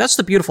you want to. That's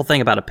the beautiful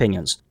thing about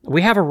opinions.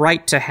 We have a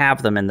right to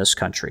have them in this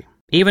country,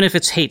 even if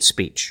it's hate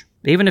speech,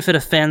 even if it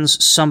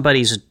offends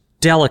somebody's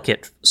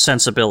delicate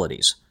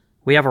sensibilities.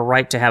 We have a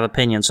right to have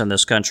opinions in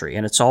this country,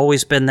 and it's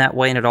always been that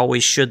way, and it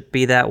always should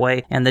be that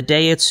way. And the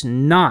day it's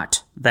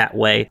not that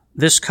way,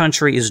 this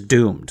country is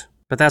doomed.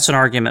 But that's an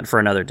argument for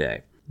another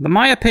day. But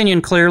my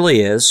opinion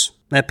clearly is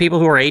that people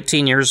who are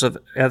 18 years of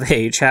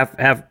age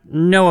have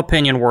no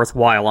opinion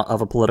worthwhile of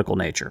a political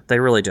nature.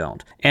 They really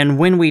don't. And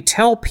when we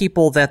tell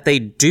people that they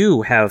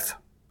do have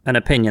an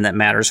opinion that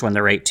matters when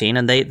they're 18,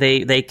 and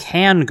they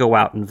can go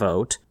out and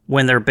vote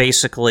when they're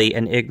basically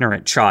an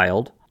ignorant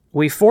child,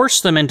 we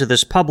force them into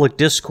this public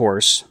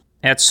discourse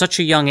at such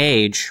a young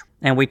age,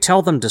 and we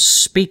tell them to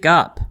speak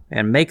up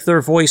and make their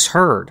voice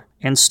heard,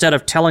 instead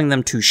of telling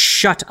them to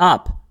shut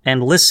up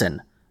and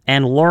listen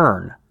and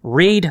learn,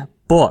 read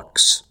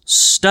books,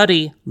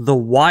 study the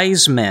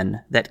wise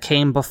men that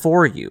came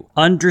before you,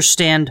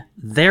 understand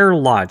their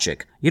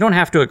logic. You don't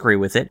have to agree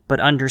with it, but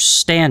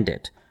understand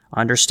it.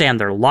 Understand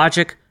their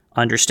logic,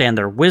 understand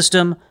their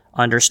wisdom,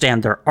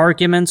 understand their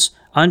arguments,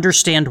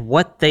 understand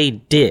what they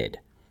did.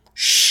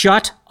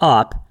 Shut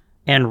up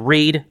and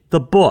read the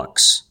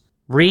books.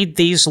 Read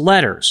these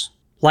letters,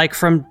 like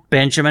from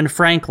Benjamin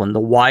Franklin, the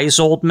wise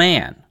old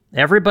man.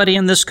 Everybody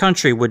in this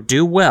country would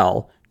do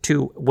well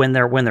to, when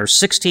they're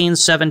 16,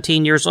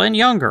 17 years old and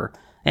younger,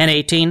 and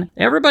 18,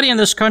 everybody in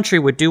this country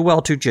would do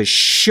well to just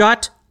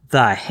shut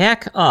the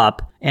heck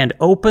up and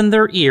open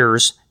their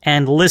ears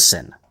and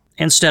listen,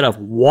 instead of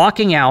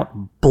walking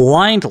out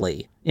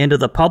blindly into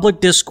the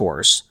public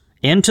discourse,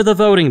 into the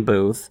voting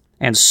booth,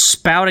 and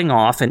spouting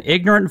off an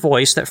ignorant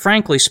voice that,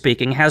 frankly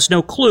speaking, has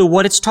no clue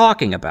what it's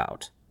talking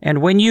about.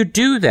 And when you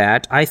do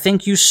that, I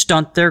think you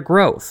stunt their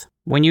growth.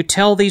 When you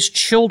tell these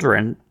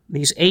children,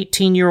 these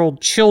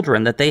 18-year-old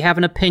children, that they have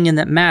an opinion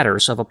that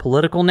matters of a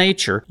political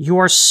nature, you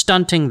are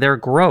stunting their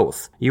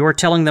growth. You are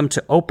telling them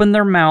to open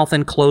their mouth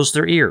and close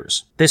their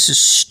ears. This is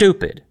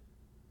stupid.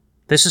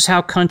 This is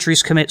how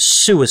countries commit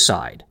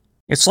suicide.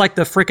 It's like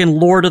the frickin'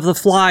 Lord of the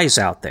Flies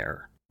out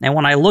there. And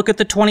when I look at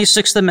the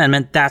 26th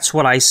Amendment, that's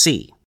what I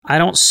see. I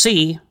don't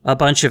see a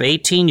bunch of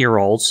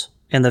 18-year-olds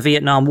in the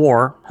Vietnam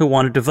War who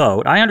wanted to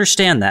vote. I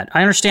understand that. I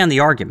understand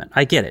the argument.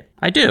 I get it.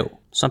 I do.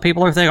 Some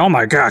people are thinking, oh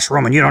my gosh,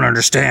 Roman, you don't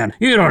understand.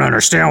 You don't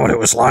understand what it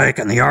was like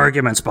and the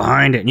arguments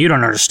behind it, and you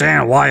don't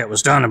understand why it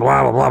was done and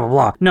blah, blah, blah, blah,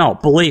 blah. No,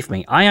 believe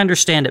me, I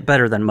understand it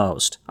better than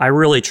most. I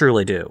really,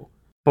 truly do.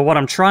 But what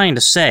I'm trying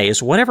to say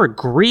is whatever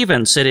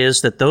grievance it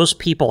is that those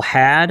people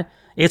had,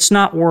 it's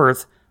not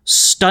worth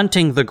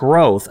stunting the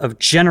growth of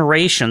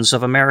generations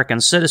of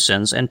American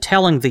citizens and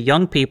telling the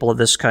young people of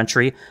this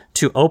country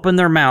to open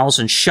their mouths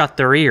and shut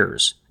their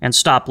ears and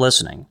stop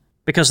listening.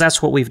 Because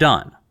that's what we've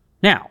done.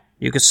 Now,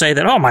 you could say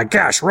that, oh my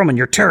gosh, Roman,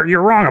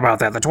 you're wrong about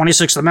that. The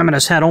 26th Amendment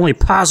has had only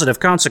positive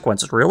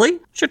consequences. Really?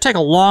 You should take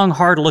a long,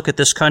 hard look at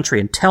this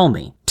country and tell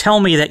me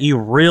that you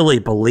really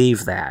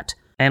believe that.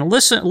 And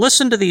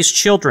listen to these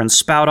children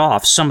spout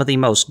off some of the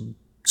most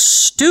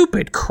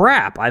stupid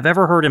crap I've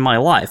ever heard in my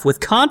life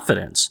with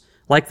confidence.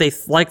 Like they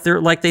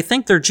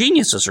think they're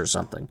geniuses or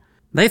something.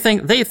 They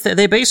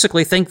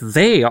basically think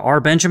they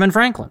are Benjamin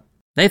Franklin.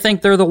 They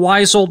think they're the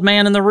wise old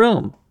man in the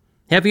room.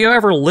 Have you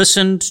ever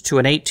listened to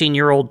an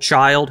 18-year-old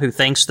child who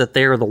thinks that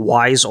they're the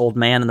wise old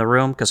man in the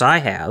room? Because I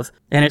have.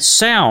 And it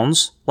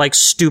sounds like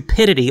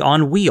stupidity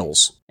on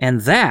wheels.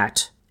 And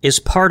that is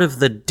part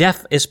of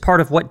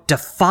what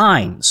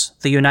defines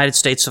the United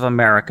States of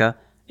America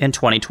in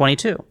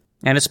 2022.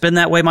 And it's been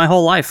that way my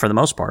whole life for the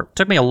most part. It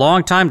took me a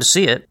long time to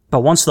see it,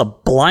 but once the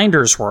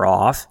blinders were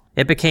off,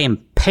 it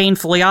became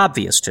painfully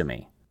obvious to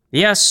me.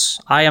 Yes,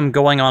 I am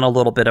going on a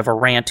little bit of a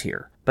rant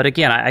here, but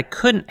again, I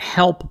couldn't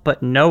help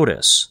but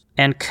notice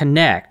and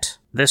connect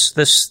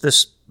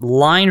this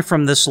line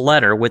from this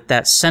letter with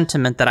that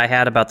sentiment that I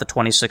had about the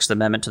 26th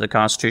Amendment to the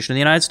Constitution of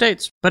the United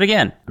States. But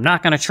again, I'm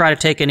not going to try to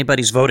take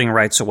anybody's voting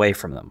rights away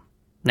from them.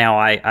 Now,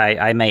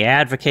 I may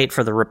advocate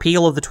for the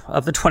repeal of the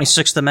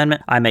 26th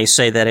Amendment. I may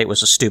say that it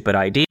was a stupid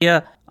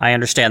idea. I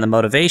understand the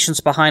motivations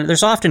behind it.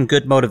 There's often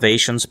good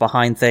motivations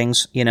behind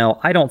things.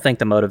 I don't think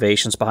the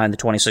motivations behind the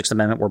 26th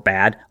Amendment were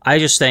bad. I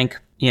just think,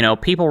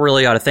 people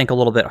really ought to think a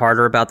little bit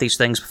harder about these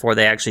things before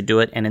they actually do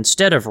it. And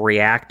instead of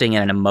reacting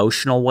in an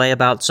emotional way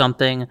about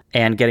something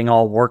and getting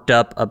all worked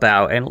up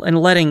about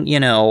and letting,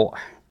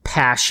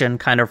 passion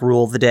kind of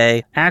rule the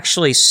day,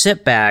 actually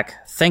sit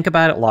back, think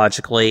about it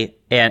logically,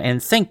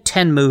 and think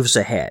 10 moves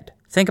ahead.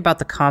 Think about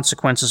the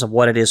consequences of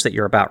what it is that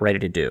you're about ready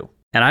to do.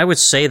 And I would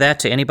say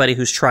that to anybody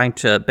who's trying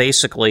to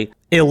basically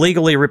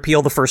illegally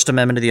repeal the First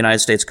Amendment of the United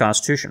States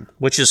Constitution,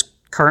 which is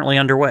currently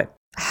underway.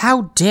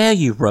 How dare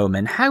you,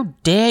 Roman? How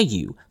dare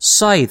you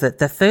say that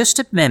the First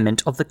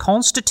Amendment of the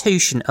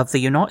Constitution of the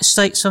United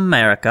States of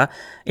America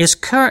is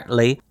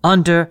currently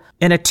under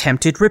an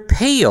attempted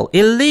repeal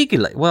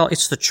illegally? Well,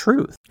 it's the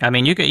truth. I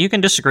mean, you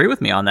can disagree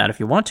with me on that if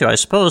you want to, I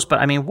suppose, but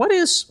I mean, what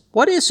is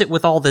it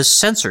with all this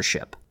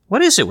censorship?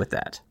 What is it with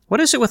that? What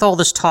is it with all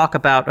this talk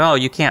about, oh,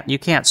 you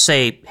can't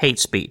say hate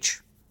speech?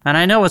 And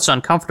I know it's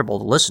uncomfortable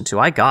to listen to.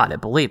 I got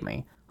it, believe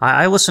me.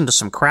 I listen to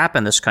some crap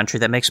in this country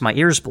that makes my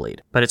ears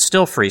bleed, but it's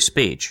still free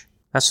speech.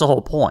 That's the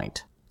whole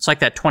point. It's like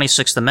that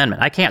 26th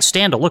Amendment. I can't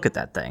stand to look at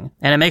that thing,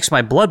 and it makes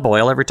my blood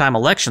boil every time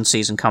election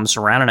season comes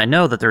around, and I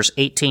know that there's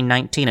 18,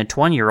 19, and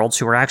 20-year-olds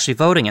who are actually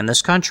voting in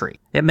this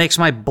country. It makes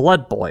my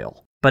blood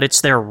boil, but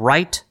it's their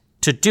right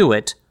to do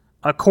it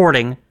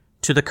according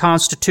to the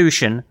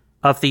Constitution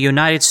of the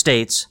United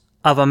States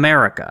of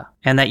America,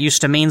 and that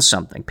used to mean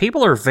something.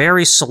 People are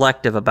very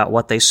selective about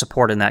what they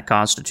support in that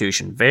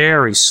Constitution.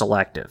 Very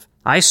selective.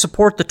 I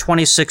support the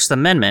 26th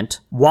Amendment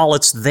while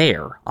it's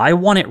there. I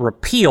want it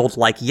repealed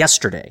like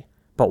yesterday.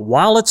 But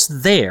while it's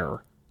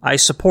there, I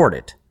support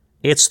it.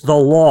 It's the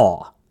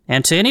law.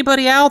 And to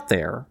anybody out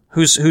there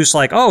who's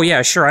like, oh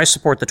yeah, sure, I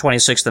support the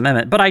 26th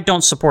Amendment, but I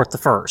don't support the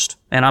First.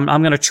 And I'm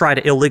going to try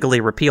to illegally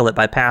repeal it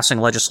by passing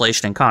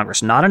legislation in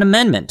Congress. Not an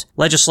amendment.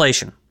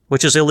 Legislation.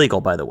 Which is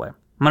illegal, by the way.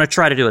 I'm going to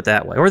try to do it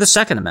that way. Or the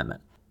Second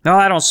Amendment. No,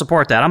 I don't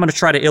support that. I'm going to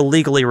try to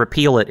illegally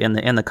repeal it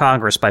in the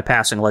Congress by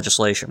passing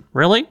legislation.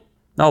 Really?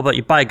 No,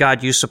 but by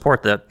God, you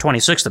support the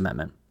 26th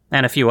Amendment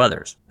and a few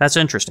others. That's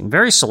interesting.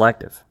 Very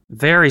selective.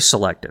 Very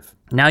selective.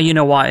 Now you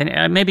know why,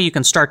 and maybe you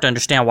can start to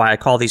understand why I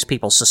call these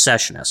people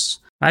secessionists.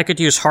 I could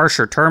use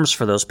harsher terms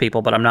for those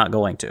people, but I'm not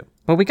going to.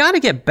 But we got to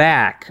get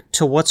back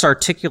to what's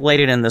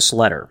articulated in this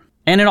letter.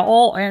 And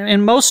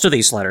in most of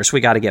these letters, we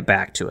got to get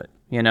back to it.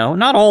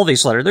 Not all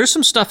these letters. There's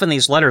some stuff in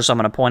these letters I'm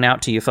going to point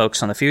out to you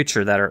folks in the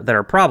future that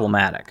are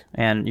problematic,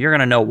 and you're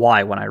going to know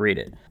why when I read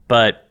it.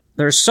 But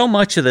there's so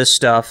much of this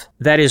stuff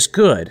that is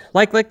good.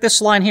 Like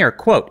this line here,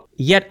 quote,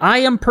 "Yet I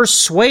am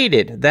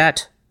persuaded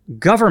that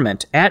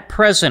government at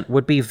present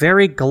would be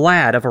very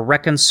glad of a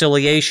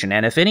reconciliation,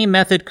 and if any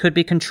method could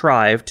be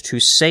contrived to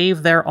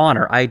save their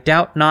honor, I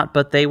doubt not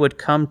but they would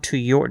come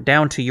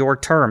down to your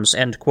terms,"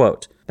 end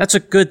quote. That's a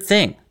good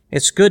thing.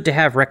 It's good to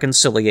have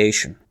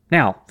reconciliation.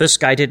 Now, this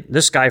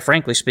guy,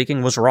 frankly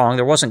speaking, was wrong.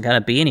 There wasn't going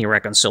to be any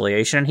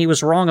reconciliation, and he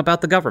was wrong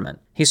about the government.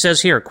 He says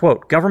here,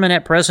 quote, "Government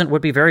at present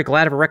would be very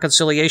glad of a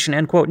reconciliation,"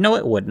 end quote. No,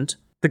 it wouldn't.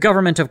 The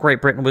government of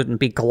Great Britain wouldn't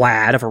be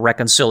glad of a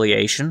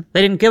reconciliation.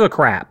 They didn't give a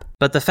crap.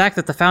 But the fact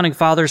that the Founding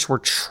Fathers were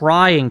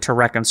trying to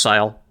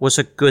reconcile was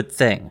a good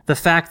thing. The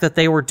fact that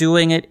they were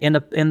doing it in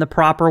the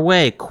proper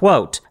way,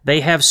 quote,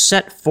 they have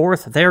set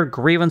forth their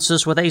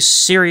grievances with a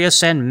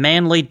serious and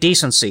manly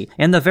decency,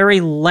 in the very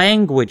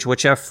language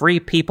which a free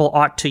people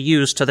ought to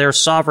use to their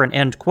sovereign,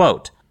 end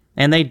quote.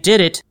 And they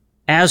did it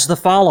as the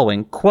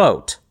following,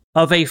 quote,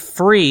 of a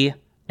free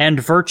and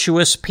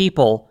virtuous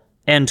people,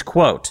 end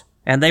quote.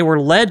 And they were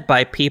led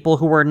by people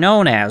who were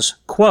known as,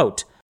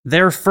 quote,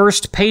 their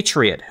first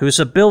patriot, whose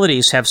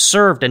abilities have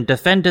served and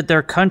defended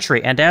their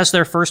country, and as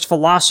their first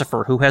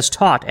philosopher who has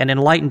taught and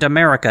enlightened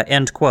America,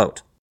 end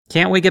quote.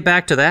 Can't we get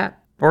back to that?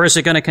 Or is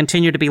it going to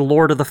continue to be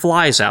Lord of the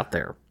Flies out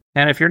there?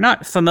 And if you're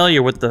not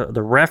familiar with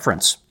the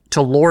reference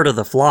to Lord of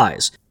the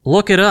Flies,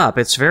 look it up.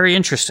 It's very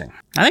interesting.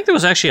 I think there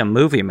was actually a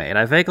movie made.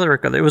 I vaguely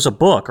recall it was a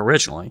book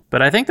originally,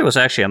 but I think there was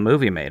actually a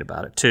movie made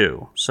about it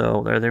too.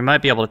 So there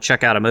might be able to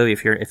check out a movie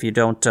if you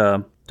don't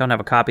have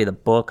a copy of the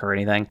book or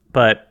anything.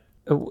 But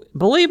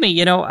believe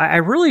me, I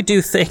really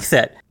do think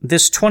that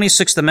this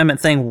 26th Amendment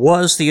thing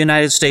was the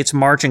United States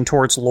marching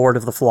towards Lord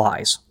of the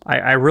Flies.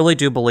 I really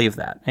do believe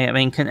that. I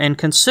mean, and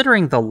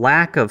considering the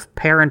lack of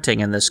parenting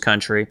in this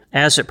country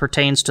as it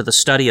pertains to the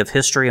study of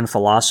history and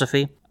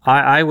philosophy,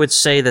 I would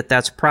say that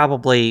that's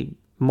probably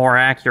more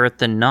accurate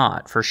than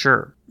not, for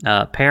sure.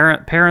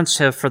 Parents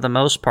have, for the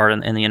most part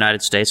in the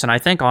United States, and I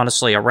think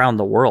honestly around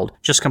the world,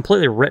 just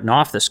completely written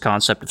off this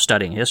concept of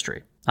studying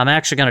history. I'm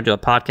actually going to do a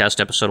podcast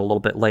episode a little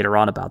bit later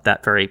on about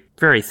that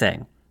very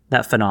thing,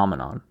 that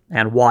phenomenon,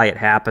 and why it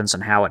happens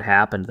and how it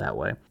happened that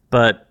way.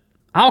 But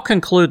I'll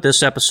conclude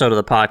this episode of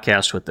the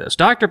podcast with this.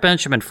 Dr.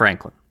 Benjamin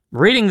Franklin.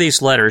 Reading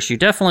these letters, you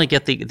definitely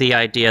get the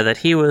idea that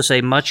he was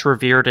a much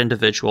revered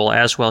individual,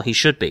 as well he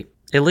should be.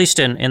 At least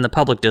in the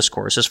public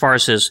discourse, as far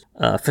as his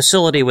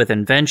facility with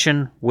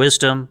invention,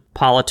 wisdom,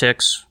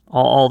 politics,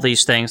 all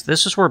these things.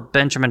 This is where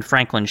Benjamin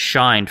Franklin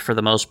shined for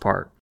the most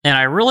part. And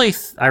I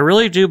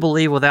really do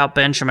believe without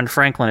Benjamin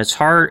Franklin, it's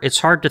hard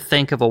to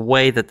think of a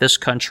way that this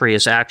country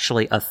is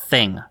actually a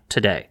thing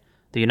today,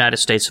 the United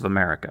States of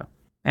America.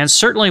 And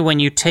certainly when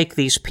you take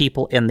these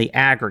people in the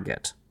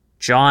aggregate,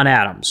 John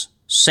Adams,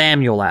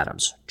 Samuel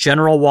Adams,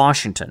 General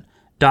Washington,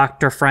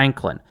 Dr.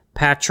 Franklin,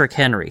 Patrick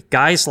Henry,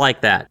 guys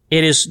like that.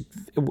 It is,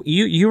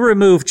 you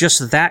remove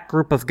just that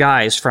group of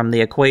guys from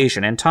the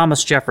equation, and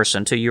Thomas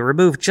Jefferson too, you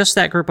remove just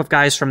that group of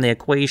guys from the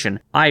equation,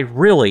 I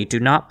really do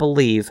not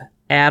believe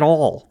at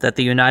all that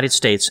the United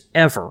States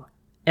ever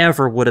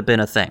would have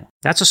been a thing.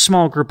 That's a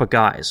small group of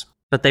guys,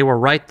 but they were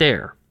right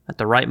there at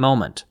the right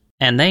moment.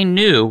 And they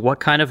knew what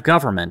kind of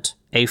government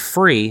a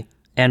free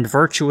and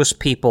virtuous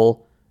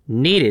people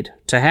needed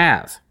to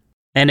have.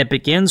 And it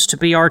begins to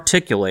be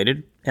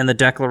articulated in the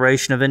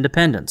Declaration of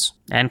Independence,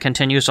 and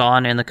continues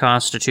on in the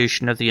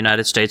Constitution of the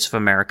United States of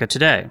America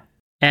today.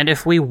 And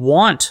if we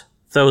want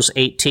those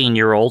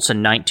 18-year-olds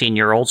and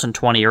 19-year-olds and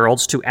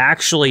 20-year-olds to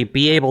actually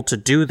be able to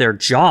do their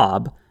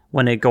job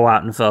when they go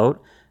out and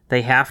vote,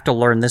 they have to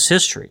learn this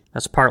history.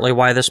 That's partly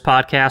why this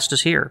podcast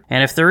is here.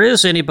 And if there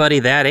is anybody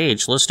that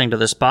age listening to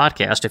this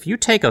podcast, if you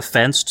take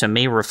offense to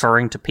me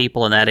referring to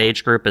people in that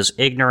age group as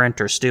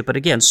ignorant or stupid,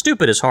 again,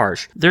 stupid is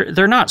harsh.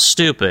 They're not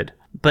stupid,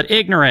 but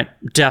ignorant,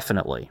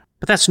 definitely.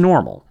 But that's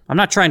normal. I'm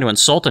not trying to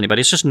insult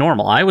anybody. It's just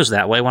normal. I was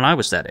that way when I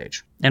was that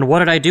age. And what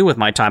did I do with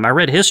my time? I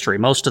read history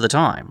most of the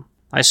time.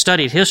 I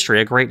studied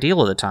history a great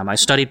deal of the time. I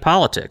studied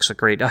politics a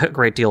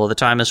great deal of the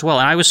time as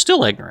well. And I was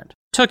still ignorant.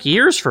 It took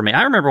years for me.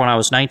 I remember when I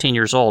was 19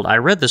 years old, I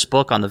read this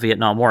book on the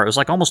Vietnam War. It was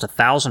like almost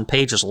 1,000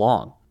 pages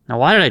long. Now,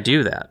 why did I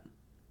do that?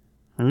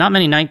 Not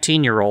many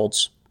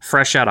 19-year-olds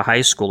fresh out of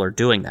high school are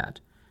doing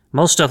that.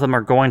 Most of them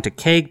are going to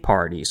keg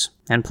parties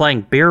and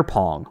playing beer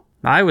pong.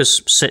 I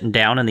was sitting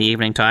down in the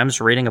evening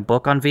times reading a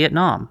book on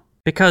Vietnam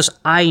because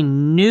I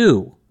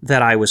knew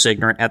that I was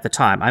ignorant at the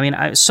time. I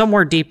mean,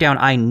 somewhere deep down,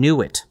 I knew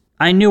it.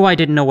 I knew I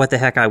didn't know what the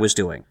heck I was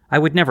doing. I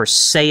would never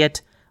say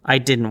it. I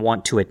didn't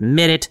want to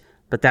admit it,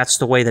 but that's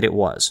the way that it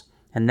was.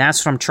 And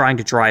that's what I'm trying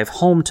to drive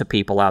home to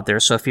people out there.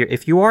 So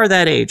if you are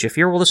that age, if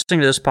you're listening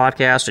to this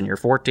podcast and you're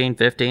 14,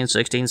 15,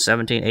 16,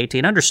 17,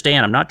 18,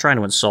 understand I'm not trying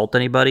to insult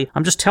anybody.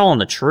 I'm just telling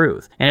the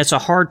truth. And it's a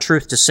hard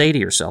truth to say to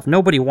yourself.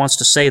 Nobody wants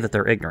to say that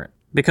they're ignorant.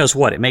 Because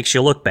what? It makes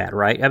you look bad,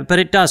 right? But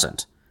it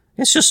doesn't.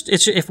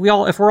 If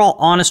we're all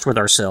honest with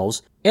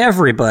ourselves,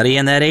 everybody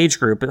in that age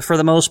group, for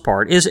the most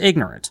part, is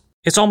ignorant.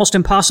 It's almost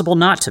impossible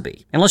not to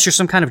be, unless you're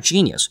some kind of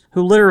genius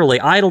who literally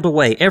idled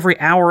away every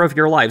hour of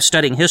your life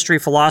studying history,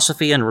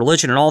 philosophy, and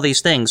religion and all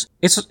these things.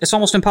 It's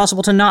almost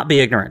impossible to not be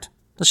ignorant.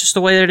 That's just the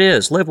way that it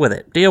is. Live with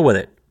it. Deal with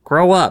it.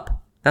 Grow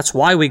up. That's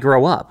why we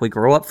grow up. We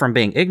grow up from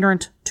being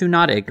ignorant to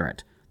not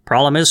ignorant.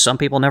 Problem is, some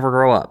people never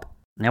grow up.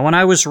 Now, when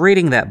I was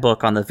reading that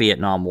book on the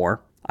Vietnam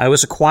War, I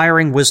was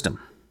acquiring wisdom.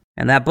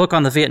 And that book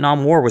on the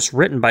Vietnam War was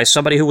written by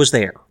somebody who was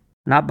there,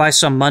 not by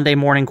some Monday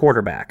morning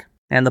quarterback.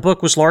 And the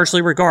book was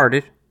largely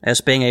regarded as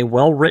being a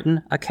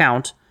well-written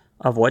account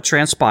of what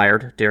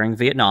transpired during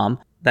Vietnam.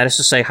 That is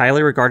to say,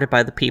 highly regarded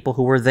by the people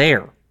who were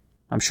there.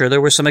 I'm sure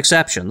there were some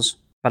exceptions,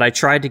 but I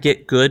tried to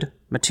get good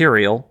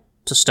material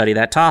to study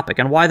that topic.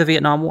 And why the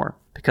Vietnam War?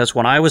 Because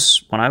when I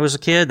was a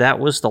kid, that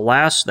was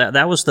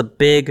the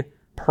big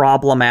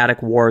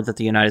problematic war that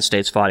the United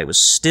States fought. It was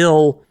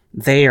still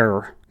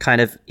there,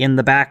 kind of in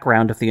the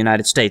background of the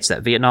United States.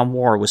 That Vietnam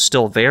War was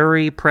still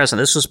very present.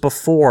 This was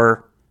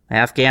before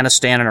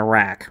Afghanistan and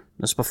Iraq.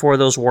 This was before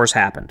those wars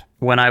happened,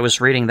 when I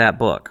was reading that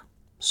book.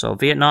 So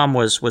Vietnam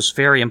was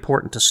very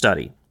important to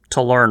study,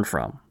 to learn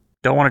from.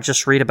 Don't want to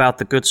just read about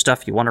the good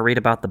stuff. You want to read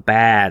about the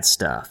bad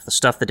stuff, the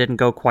stuff that didn't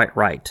go quite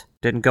right,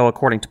 didn't go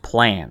according to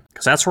plan,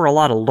 because that's where a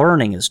lot of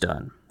learning is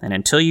done. And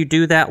until you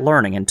do that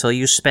learning, until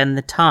you spend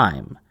the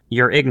time,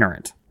 you're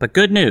ignorant. But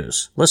good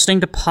news, listening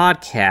to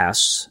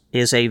podcasts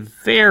is a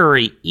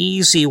very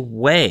easy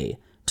way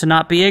to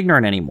not be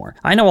ignorant anymore.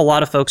 I know a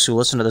lot of folks who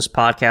listen to this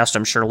podcast,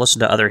 I'm sure, listen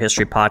to other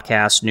history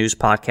podcasts, news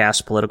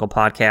podcasts, political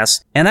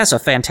podcasts, and that's a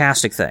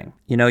fantastic thing.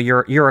 You know,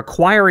 you're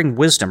acquiring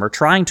wisdom, or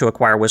trying to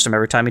acquire wisdom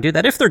every time you do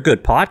that, if they're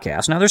good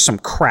podcasts. Now, there's some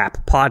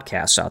crap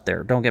podcasts out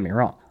there, don't get me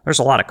wrong. There's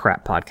a lot of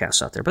crap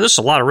podcasts out there, but there's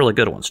a lot of really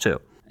good ones, too.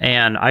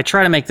 And I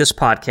try to make this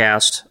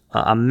podcast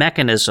a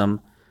mechanism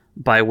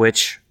by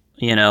which,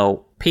 you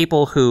know,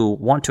 people who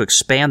want to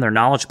expand their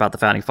knowledge about the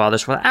Founding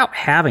Fathers without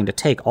having to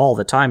take all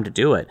the time to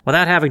do it,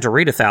 without having to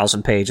read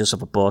 1,000 pages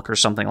of a book or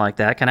something like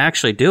that, can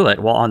actually do it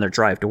while on their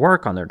drive to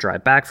work, on their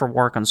drive back from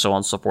work, and so on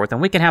and so forth. And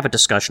we can have a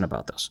discussion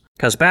about this.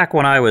 Because back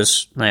when I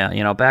was,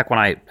 back when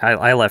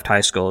I left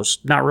high school, it was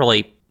not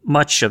really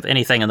much of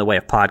anything in the way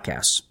of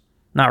podcasts.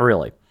 Not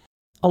really.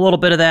 A little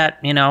bit of that,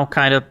 you know,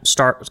 kind of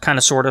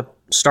sort of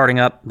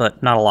starting up,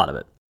 but not a lot of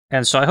it.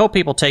 And so I hope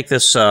people take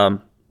this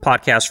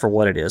podcast for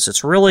what it is.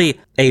 It's really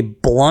a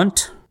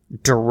blunt,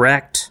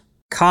 direct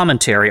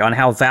commentary on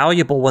how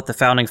valuable what the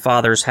Founding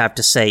Fathers have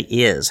to say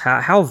is.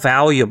 How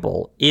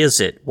valuable is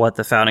it what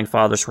the Founding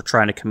Fathers were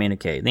trying to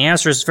communicate? And the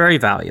answer is very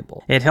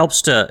valuable. It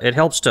helps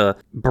to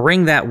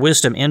bring that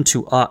wisdom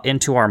into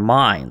our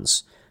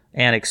minds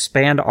and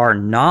expand our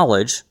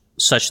knowledge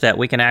such that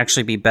we can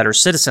actually be better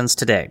citizens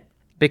today.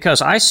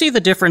 Because I see the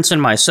difference in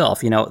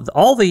myself. You know,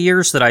 all the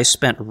years that I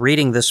spent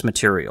reading this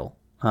material,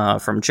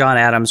 from John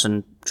Adams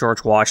and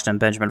George Washington,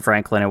 Benjamin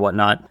Franklin, and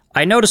whatnot,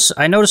 I noticed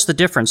the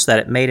difference that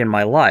it made in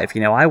my life.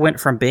 You know, I went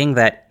from being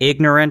that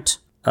ignorant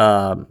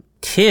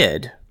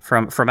kid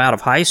from out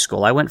of high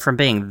school. I went from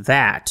being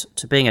that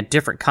to being a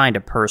different kind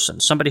of person,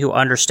 somebody who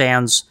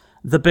understands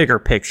the bigger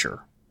picture,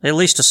 at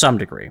least to some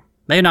degree.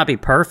 May not be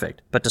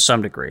perfect, but to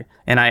some degree.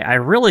 And I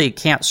really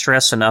can't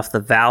stress enough the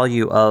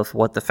value of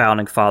what the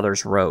Founding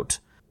Fathers wrote.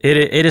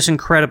 It is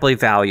incredibly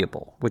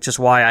valuable, which is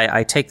why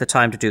I take the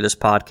time to do this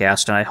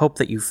podcast, and I hope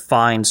that you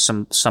find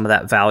some of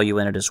that value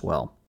in it as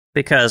well.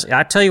 Because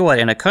I tell you what,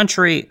 in a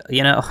country,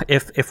 you know,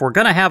 if we're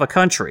going to have a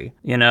country,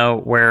 you know,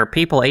 where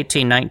people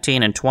 18,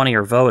 19, and 20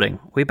 are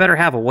voting, we better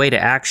have a way to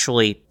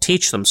actually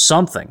teach them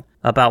something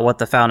about what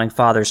the Founding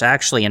Fathers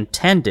actually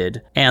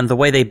intended and the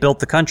way they built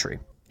the country.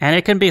 And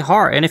it can be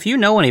hard. And if you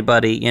know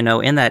anybody, you know,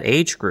 in that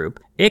age group,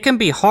 it can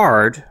be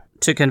hard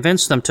to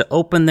convince them to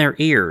open their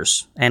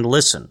ears and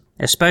listen.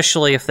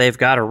 Especially if they've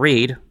got to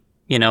read,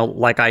 you know,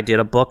 like I did,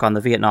 a book on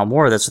the Vietnam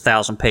War that's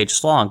 1,000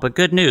 pages long. But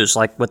good news,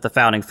 like with the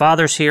Founding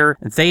Fathers here,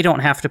 they don't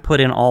have to put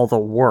in all the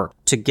work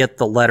to get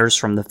the letters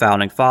from the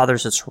Founding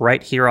Fathers. It's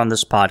right here on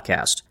this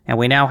podcast. And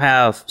we now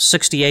have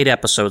 68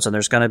 episodes, and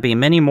there's going to be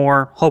many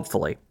more,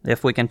 hopefully,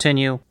 if we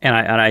continue. And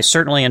I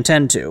certainly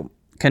intend to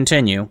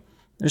continue.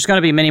 There's going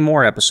to be many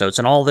more episodes,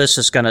 and all this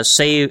is going to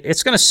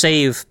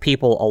save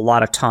people a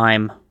lot of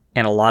time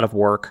and a lot of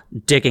work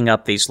digging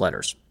up these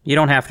letters. You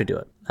don't have to do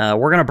it.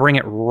 We're going to bring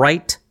it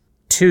right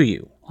to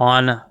you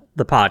on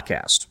the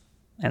podcast.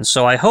 And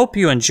so I hope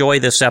you enjoy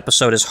this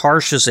episode, as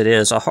harsh as it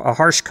is, a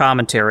harsh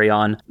commentary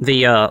on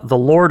the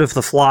Lord of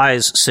the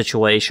Flies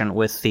situation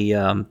with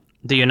the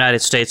United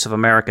States of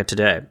America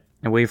today.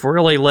 And we've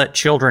really let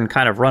children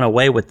kind of run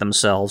away with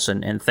themselves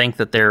and think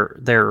that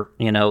they're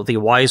you know, the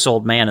wise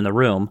old man in the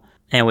room.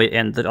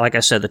 And like I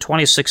said, the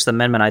 26th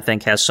Amendment, I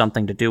think, has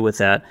something to do with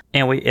that.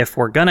 And if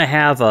we're going to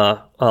have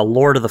a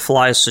Lord of the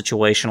Flies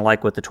situation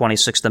like with the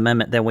 26th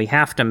Amendment, then we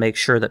have to make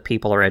sure that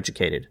people are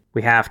educated.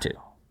 We have to.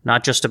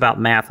 Not just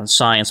about math and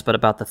science, but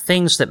about the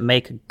things that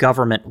make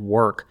government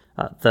work,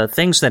 the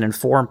things that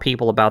inform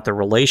people about the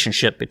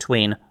relationship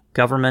between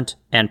government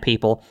and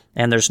people.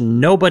 And there's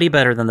nobody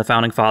better than the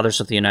Founding Fathers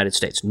of the United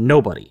States.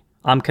 Nobody.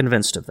 I'm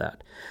convinced of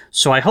that.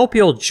 So I hope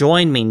you'll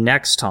join me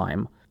next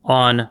time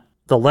on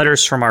the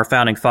Letters from Our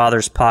Founding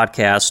Fathers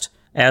podcast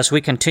as we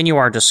continue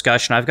our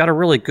discussion. I've got a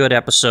really good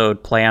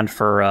episode planned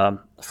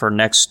for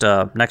next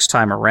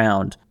time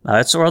around.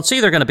 It's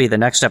either going to be the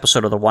next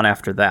episode or the one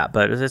after that,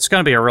 but it's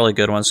going to be a really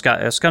good one.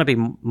 It's going to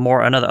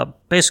be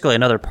basically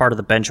another part of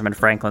the Benjamin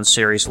Franklin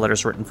series,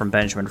 Letters Written from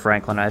Benjamin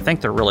Franklin. I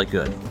think they're really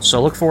good. So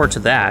look forward to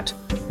that.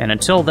 And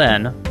until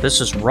then,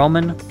 this is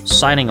Roman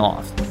signing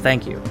off.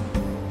 Thank you.